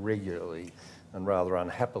bowing regularly and rather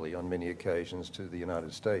unhappily on many occasions to the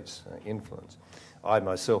United States influence. I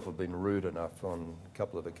myself have been rude enough on a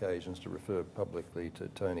couple of occasions to refer publicly to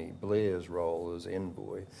Tony Blair's role as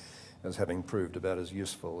envoy as having proved about as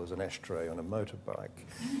useful as an ashtray on a motorbike.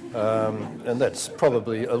 And that's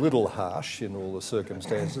probably a little harsh in all the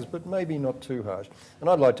circumstances, but maybe not too harsh. And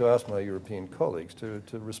I'd like to ask my European colleagues to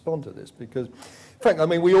respond to this, because, frankly, I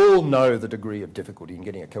mean, we all know the degree of difficulty in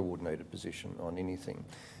getting a coordinated position on anything.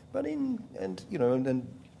 But and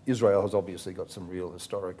Israel has obviously got some real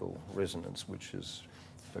historical resonance, which is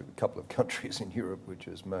for a couple of countries in Europe, which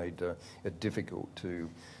has made it difficult to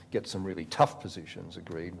get some really tough positions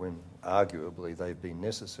agreed when arguably they've been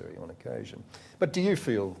necessary on occasion. But do you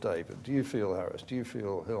feel, David, do you feel, Harris, do you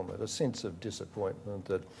feel, Helmut, a sense of disappointment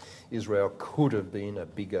that Israel could have been a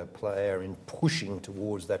bigger player in pushing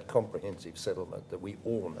towards that comprehensive settlement that we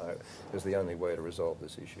all know is the only way to resolve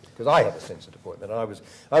this issue? Because I have a sense of disappointment.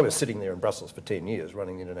 I was sitting there in Brussels for 10 years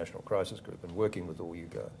running the International Crisis Group and working with all you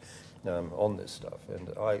guys on this stuff, and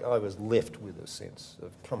I was left with a sense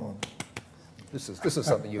of, come on, this is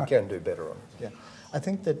something you can do better on. Yeah, I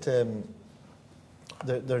think that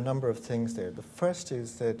there are a number of things there. The first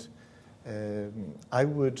is that I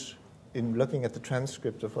would, in looking at the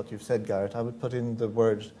transcript of what you've said, Gareth, I would put in the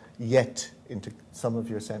word "yet" into some of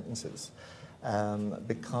your sentences,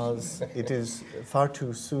 because it is far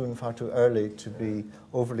too soon, far too early to be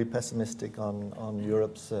overly pessimistic on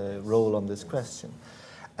Europe's role on this question.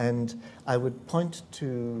 And I would point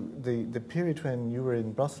to the period when you were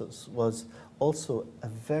in Brussels was also a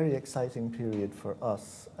very exciting period for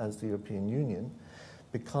us as the European Union,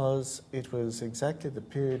 because it was exactly the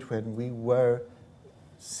period when we were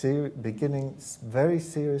beginning very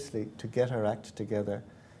seriously to get our act together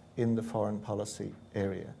in the foreign policy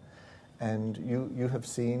area. And you have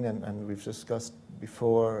seen, and we've discussed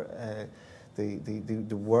before,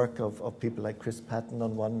 the work of people like Chris Patton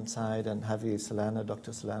on one side and Javier Solana,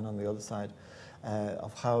 Dr. Solana on the other side,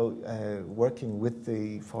 of how working with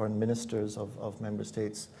the foreign ministers of member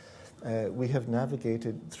states, we have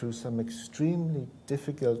navigated through some extremely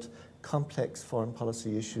difficult, complex foreign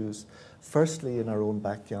policy issues, firstly in our own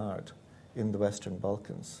backyard in the Western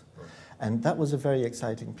Balkans. And that was a very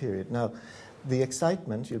exciting period. Now, the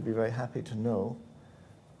excitement, you'll be very happy to know,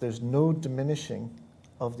 there's no diminishing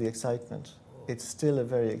of the excitement. It's still a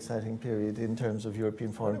very exciting period in terms of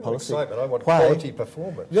European foreign policy. Excitement. I want quality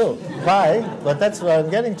performance. No, why? But that's what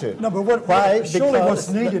I'm getting to. No, but why? Surely what's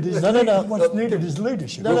needed is what's needed is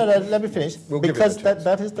leadership. No, let me finish. Because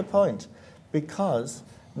that is the point. Because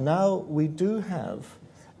now we do have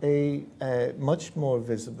a much more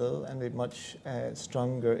visible and a much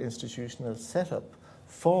stronger institutional setup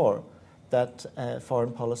for that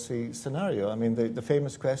foreign policy scenario. I mean, the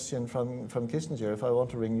famous question from Kissinger, if I want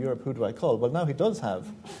to ring Europe, who do I call? Well, now he does have.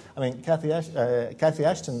 I mean, Cathy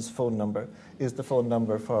Ashton's phone number is the phone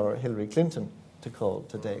number for Hillary Clinton to call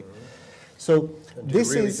today. So do you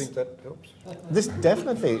really think that helps? This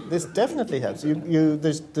definitely helps.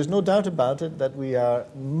 There's no doubt about it that we are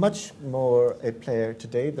much more a player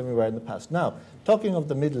today than we were in the past. Now, talking of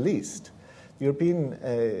the Middle East, the European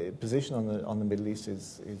position on the Middle East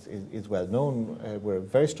is well known. We're a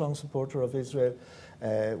very strong supporter of Israel.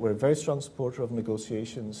 We're a very strong supporter of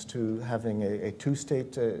negotiations to having a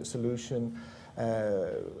two-state solution,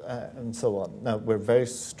 and so on. Now, we're very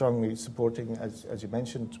strongly supporting, as you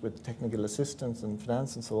mentioned, with technical assistance and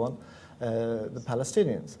finance and so on, the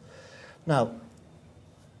Palestinians. Now,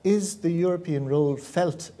 is the European role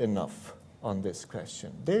felt enough on this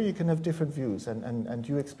question? There you can have different views, and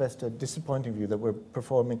you expressed a disappointing view that we're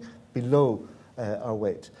performing below our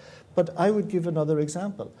weight. But I would give another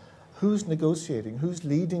example. Who's negotiating? Who's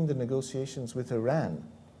leading the negotiations with Iran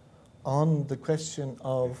on the question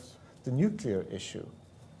of the nuclear issue?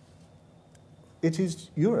 It is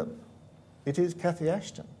Europe. It is Cathy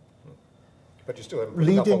Ashton. But you still haven't put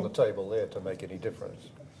enough on the table there to make any difference.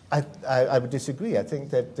 I would disagree. I think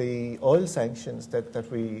that the oil sanctions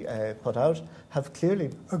that we put out have clearly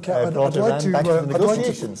brought Iran back to the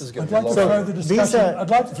negotiations. I'd like to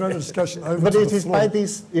throw the discussion over but to it the is floor. it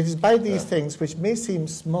is by these things, which may seem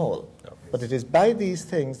small, but it is by these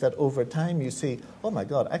things that over time you see, oh my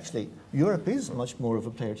God, actually, Europe is much more of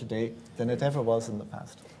a player today than it ever was in the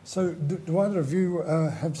past. So do either of you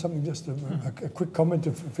have something, just a quick comment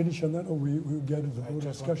to finish on that, or we go to the broader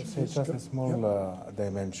discussion? Just a small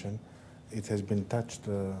dimension. It has been touched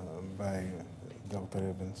by Dr.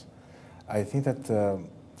 Evans. I think that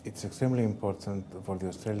it's extremely important for the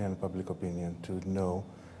Australian public opinion to know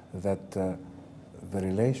that the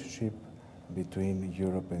relationship between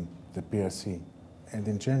Europe and the PRC, and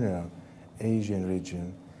in general, Asian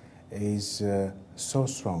region, is so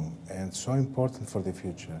strong and so important for the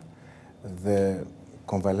future. The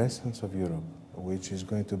convalescence of Europe, which is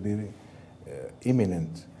going to be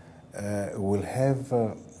imminent, will have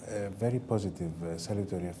a very positive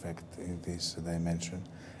salutary effect in this dimension.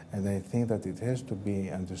 And I think that it has to be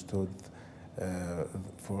understood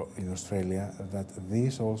in Australia that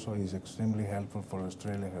this also is extremely helpful for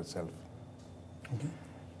Australia herself. Okay.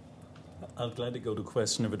 I'll gladly go to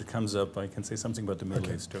question if it comes up. I can say something about the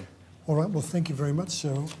Middle East too. All right, well, thank you very much. So,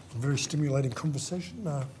 a very stimulating conversation.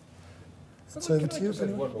 It's over to you. Say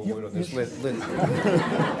one more word on this.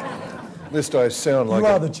 Lest I sound like you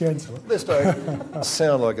are the Chancellor. Lest I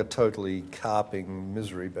sound like a totally carping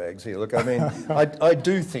misery bags here. Look, I mean, I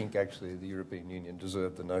do think actually the European Union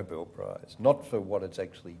deserved the Nobel Prize, not for what it's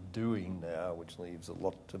actually doing now, which leaves a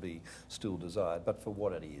lot to be still desired, but for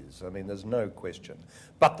what it is. I mean, there's no question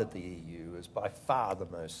but that the EU is by far the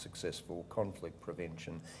most successful conflict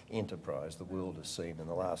prevention enterprise the world has seen in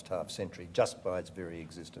the last half century, just by its very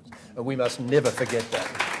existence. And we must never forget that.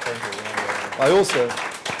 I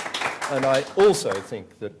also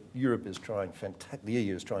think that Europe is trying, the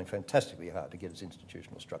EU is trying fantastically hard to get its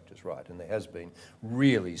institutional structures right, and there has been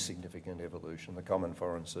really significant evolution, the common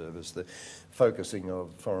foreign service, the focusing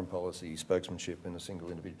of foreign policy spokesmanship in a single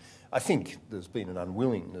individual. I think there's been an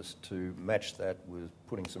unwillingness to match that with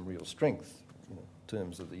putting some real strength in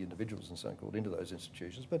terms of the individuals and so called into those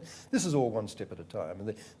institutions, but this is all one step at a time.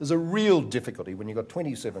 And there's a real difficulty when you've got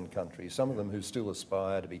 27 countries, some of them who still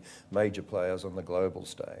aspire to be major players on the global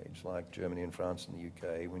stage, like Germany and France and the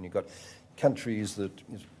UK, when you've got countries that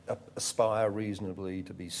aspire reasonably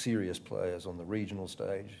to be serious players on the regional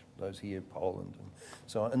stage, those here, Poland and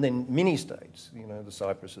so on, and then mini-states, you know, the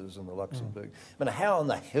Cypruses and the Luxembourg. I mean, how in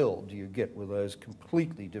the hell do you get with those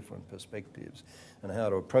completely different perspectives and how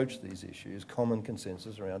to approach these issues, common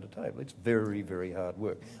consensus around a table? It's very, very hard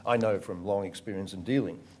work. I know from long experience in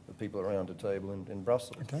dealing with people around a table in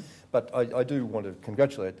Brussels. Okay. But I do want to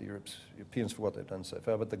congratulate the Europeans for what they've done so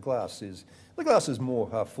far, but the glass is more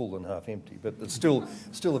half full than half empty, but there's still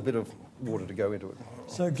a bit of water to go into it.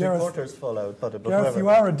 So Gareth, fall out, but Gareth, you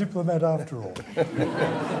are a diplomat after all.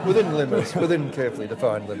 Within limits, within carefully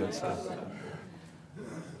defined limits.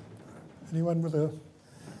 Anyone with an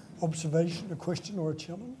observation, a question or a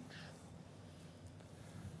challenge?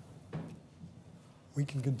 We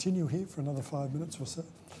can continue here for another 5 minutes or so.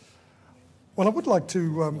 Well, I would like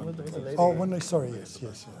to... sorry,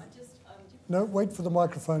 yes. No, wait for the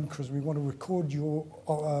microphone because we want to record your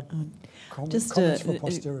comments for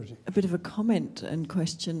posterity. A bit of a comment and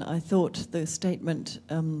question. I thought the statement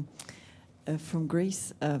from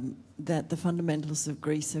Greece that the fundamentals of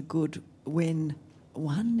Greece are good when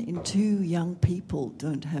 1 in 2 young people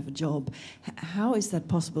don't have a job. How is that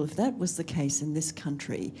possible? If that was the case in this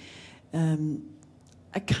country,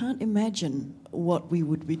 I can't imagine what we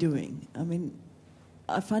would be doing. I mean,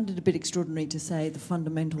 I find it a bit extraordinary to say the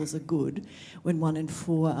fundamentals are good when 1 in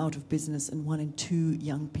 4 are out of business and 1 in 2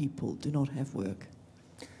 young people do not have work.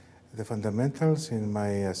 The fundamentals, in my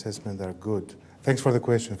assessment, are good. Thanks for the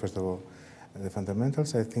question, first of all. The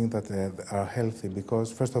fundamentals, I think, that are healthy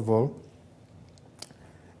because, first of all,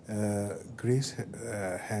 Greece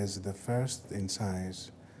has the first in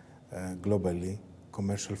size globally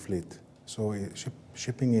commercial fleet. So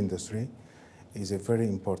shipping industry is a very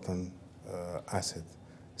important asset.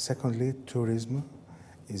 Secondly, tourism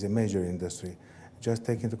is a major industry. Just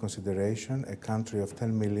take into consideration a country of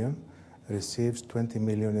 10 million receives 20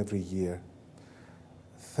 million every year.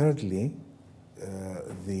 Thirdly,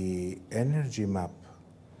 the energy map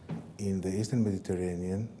in the Eastern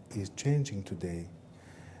Mediterranean is changing today.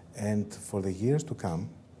 And for the years to come,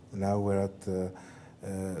 now we're at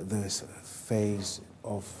this phase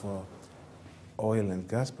of oil and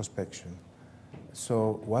gas prospection.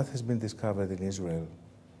 So what has been discovered in Israel,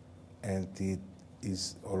 and it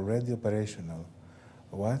is already operational,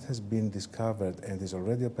 what has been discovered and is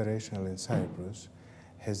already operational in Cyprus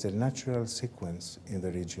has a natural sequence in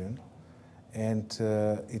the region, and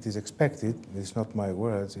it is expected, it's not my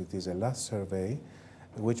words, it is a last survey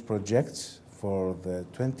which projects for the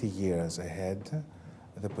 20 years ahead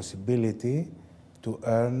the possibility to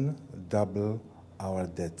earn double our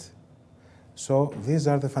debt. So these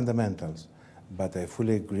are the fundamentals. But I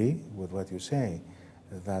fully agree with what you say,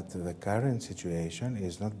 that the current situation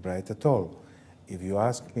is not bright at all. If you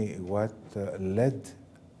ask me what led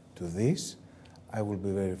to this, I will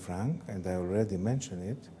be very frank, and I already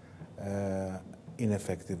mentioned it,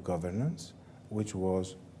 ineffective governance, which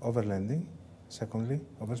was overlending, secondly,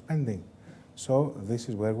 overspending. So this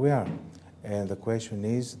is where we are. And the question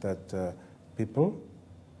is that people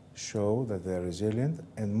show that they are resilient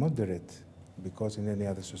and moderate, because in any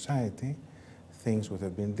other society, things would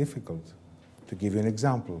have been difficult. To give you an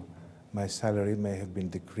example, my salary may have been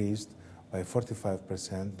decreased by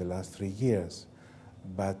 45% the last 3 years,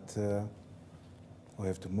 but we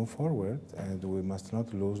have to move forward, and we must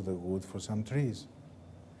not lose the wood for some trees.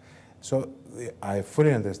 So I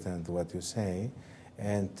fully understand what you say,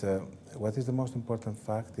 and what is the most important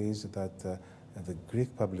fact is that the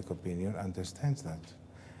Greek public opinion understands that.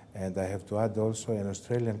 And I have to add also an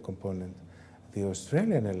Australian component. The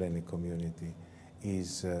Australian Hellenic community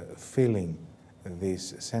is feeling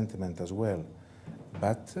this sentiment as well.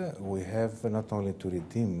 But we have not only to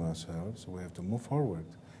redeem ourselves, we have to move forward.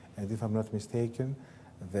 And if I'm not mistaken,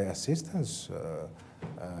 the assistance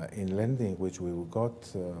in lending which we got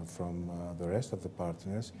from the rest of the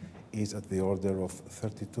partners is at the order of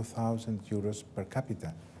 32,000 euros per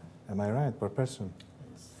capita. Am I right, per person?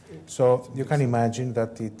 So you can imagine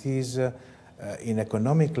that it is in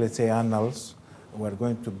economic, let's say, annals, we're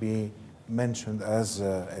going to be mentioned as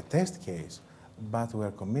a test case, but we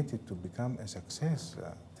are committed to become a success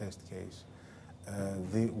test case.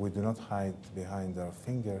 We do not hide behind our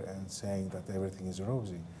finger and saying that everything is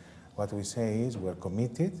rosy. What we say is we're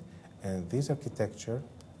committed, and this architecture,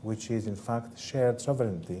 which is in fact shared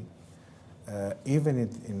sovereignty, even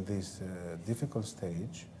in this difficult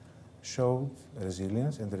stage, showed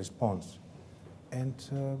resilience and response.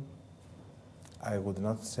 And I would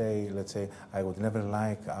not say, let's say, I would never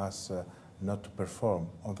like us not to perform.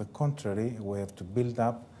 On the contrary, we have to build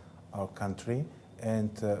up our country, and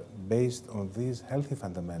based on these healthy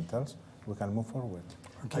fundamentals, we can move forward.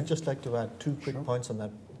 Okay. I'd just like to add 2 quick points on that.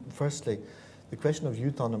 Firstly, the question of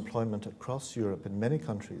youth unemployment across Europe in many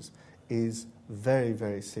countries is very,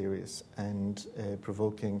 very serious and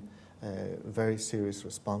provoking very serious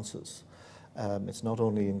responses. It's not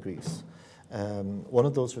only in Greece. One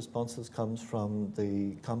of those responses comes from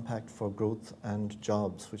the Compact for Growth and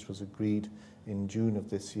Jobs, which was agreed in June of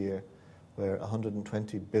this year, where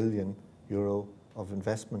 120 billion euro of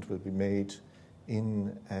investment will be made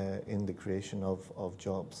in the creation of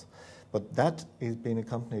jobs. But that is being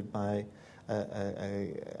accompanied by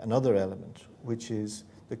another element, which is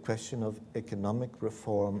the question of economic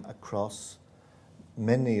reform across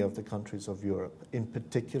many of the countries of Europe, in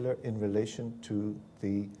particular in relation to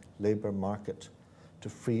the labour market, to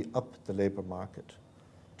free up the labour market,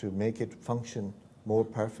 to make it function more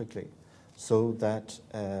perfectly, so that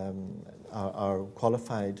our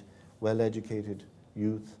qualified, well-educated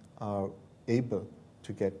youth are able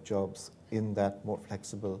to get jobs in that more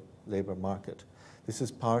flexible labour market. This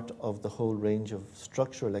is part of the whole range of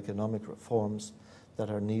structural economic reforms that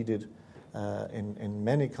are needed in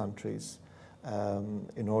many countries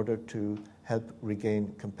in order to help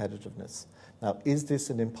regain competitiveness. Now, is this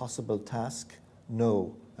an impossible task?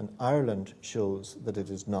 No, and Ireland shows that it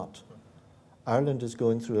is not. Ireland is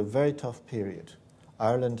going through a very tough period.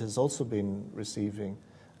 Ireland has also been receiving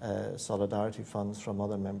solidarity funds from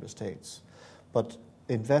other member states. But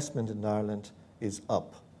investment in Ireland is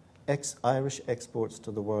up. Irish exports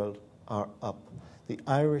to the world are up. The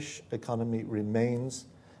Irish economy remains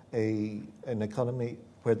an economy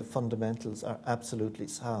where the fundamentals are absolutely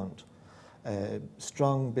sound.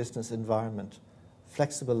 Strong business environment,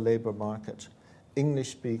 flexible labour market,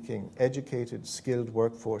 English-speaking, educated, skilled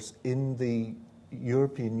workforce in the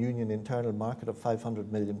European Union internal market of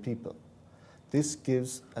 500 million people. This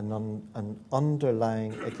gives an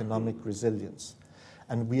underlying economic resilience.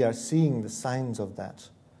 And we are seeing the signs of that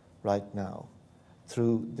right now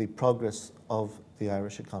through the progress of the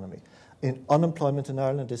Irish economy. Unemployment in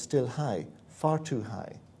Ireland is still high, far too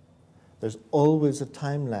high. There's always a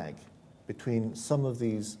time lag between some of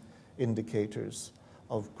these indicators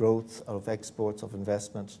of growth, of exports, of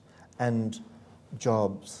investment, and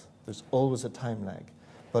jobs. There's always a time lag.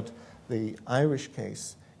 But the Irish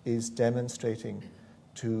case is demonstrating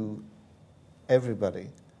to everybody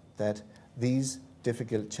that these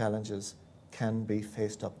difficult challenges can be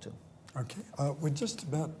faced up to. Okay, we're just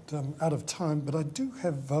about out of time, but I do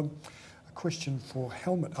have a question for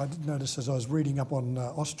Helmut. I did notice as I was reading up on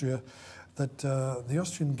Austria that the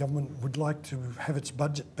Austrian government would like to have its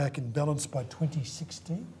budget back in balance by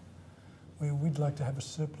 2016, where we'd like to have a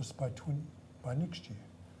surplus by next year.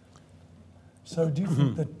 So do you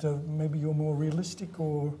think that maybe you're more realistic,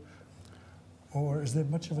 or is there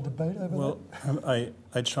much of a debate over that? Well,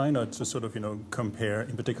 I try not to sort of, compare,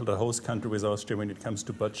 in particular, the host country with Austria when it comes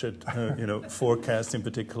to budget, forecasts in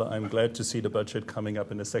particular. I'm glad to see the budget coming up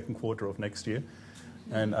in the second quarter of next year,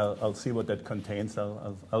 and I'll see what that contains.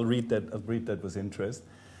 I'll read that. I'll read that with interest.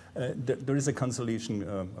 There is a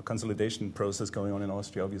consolidation process going on in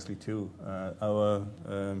Austria, obviously too.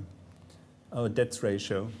 Our debt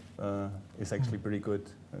ratio is actually pretty good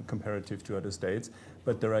comparative to other states,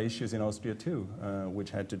 but there are issues in Austria too,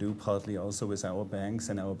 which had to do partly also with our banks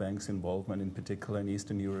and our banks' involvement, in particular in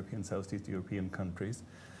Eastern European, Southeast European countries.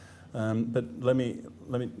 But let me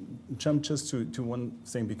jump just to one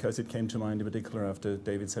thing, because it came to mind in particular after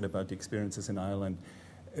David said about the experiences in Ireland.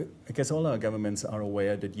 I guess all our governments are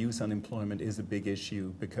aware that youth unemployment is a big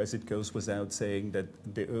issue, because it goes without saying that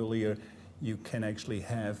the earlier you can actually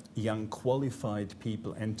have young qualified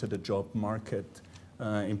people enter the job market,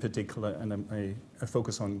 in particular, and I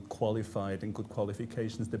focus on qualified and good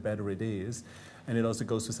qualifications, the better it is. And it also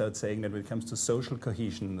goes without saying that when it comes to social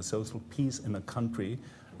cohesion and the social peace in a country,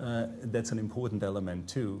 that's an important element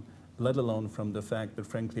too, let alone from the fact that,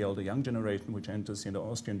 frankly, all the young generation which enters the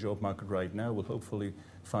Austrian job market right now will hopefully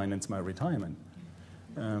finance my retirement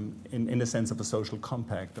in the sense of a social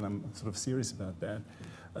compact, and I'm sort of serious about that.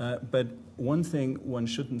 But one thing one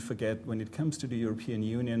shouldn't forget when it comes to the European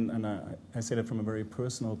Union, and I say that from a very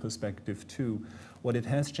personal perspective too, what it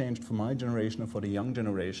has changed for my generation or for the young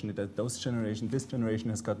generation is that this generation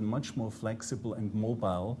has gotten much more flexible and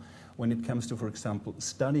mobile when it comes to, for example,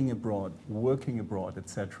 studying abroad, working abroad,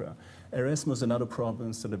 etc. Erasmus and other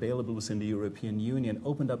programs that are available within the European Union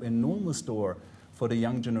opened up an enormous door for the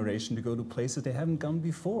young generation to go to places they haven't gone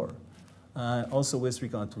before. Also with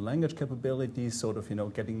regard to language capabilities, sort of,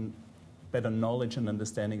 getting better knowledge and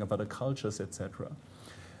understanding of other cultures, etc.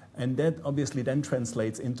 And that obviously then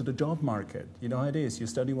translates into the job market. You know how it is. You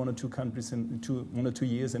study one or two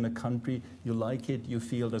years in a country, you like it, you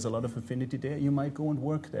feel there's a lot of affinity there, you might go and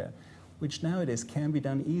work there, which nowadays can be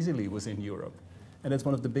done easily within Europe. And that's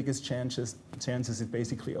one of the biggest chances it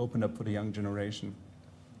basically opened up for the young generation.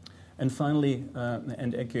 And finally,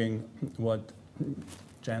 and echoing what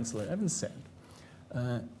Chancellor Evans said,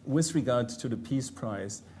 with regard to the Peace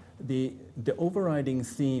Prize, the overriding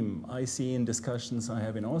theme I see in discussions I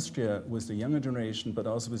have in Austria with the younger generation, but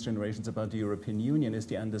also with generations about the European Union, is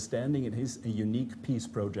the understanding it is a unique peace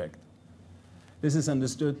project. This is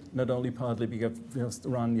understood not only partly because we have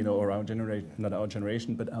run, or our generation, not our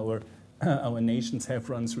generation, but our nations have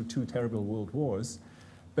run through 2 terrible world wars,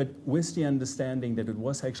 but with the understanding that it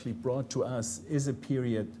was actually brought to us is a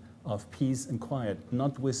period of peace and quiet,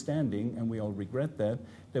 notwithstanding, and we all regret that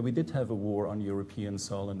we did have a war on European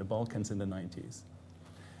soil in the Balkans in the 90s.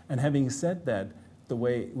 And having said that, the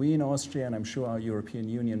way we in Austria, and I'm sure our European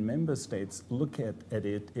Union member states look at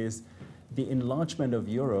it, is the enlargement of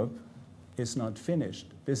Europe is not finished.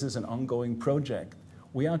 This is an ongoing project.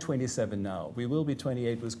 We are 27 now. We will be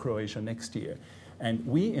 28 with Croatia next year. And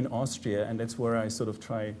we in Austria, and that's where I sort of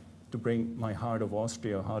try to bring my heart of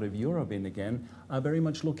Austria, heart of Europe in again, are very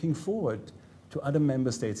much looking forward to other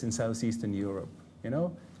member states in Southeastern Europe, And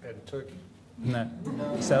Turkey? No.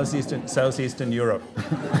 Southeastern Europe.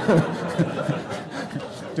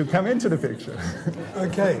 To come into the picture.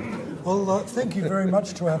 Okay. Well, thank you very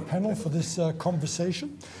much to our panel for this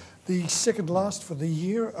conversation. The second last for the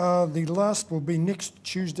year. The last will be next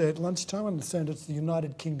Tuesday at lunchtime. I understand it's the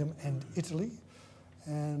United Kingdom and Italy.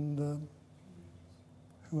 And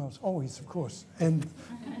who else? Oh, yes, of course. And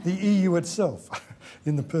the EU itself,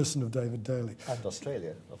 in the person of David Daly. And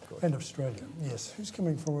Australia, of course. And Australia, yes. Who's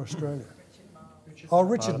coming from Australia?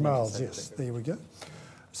 Richard Miles, yes. There we go.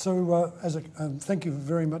 So thank you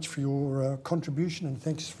very much for your contribution, and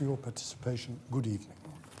thanks for your participation. Good evening.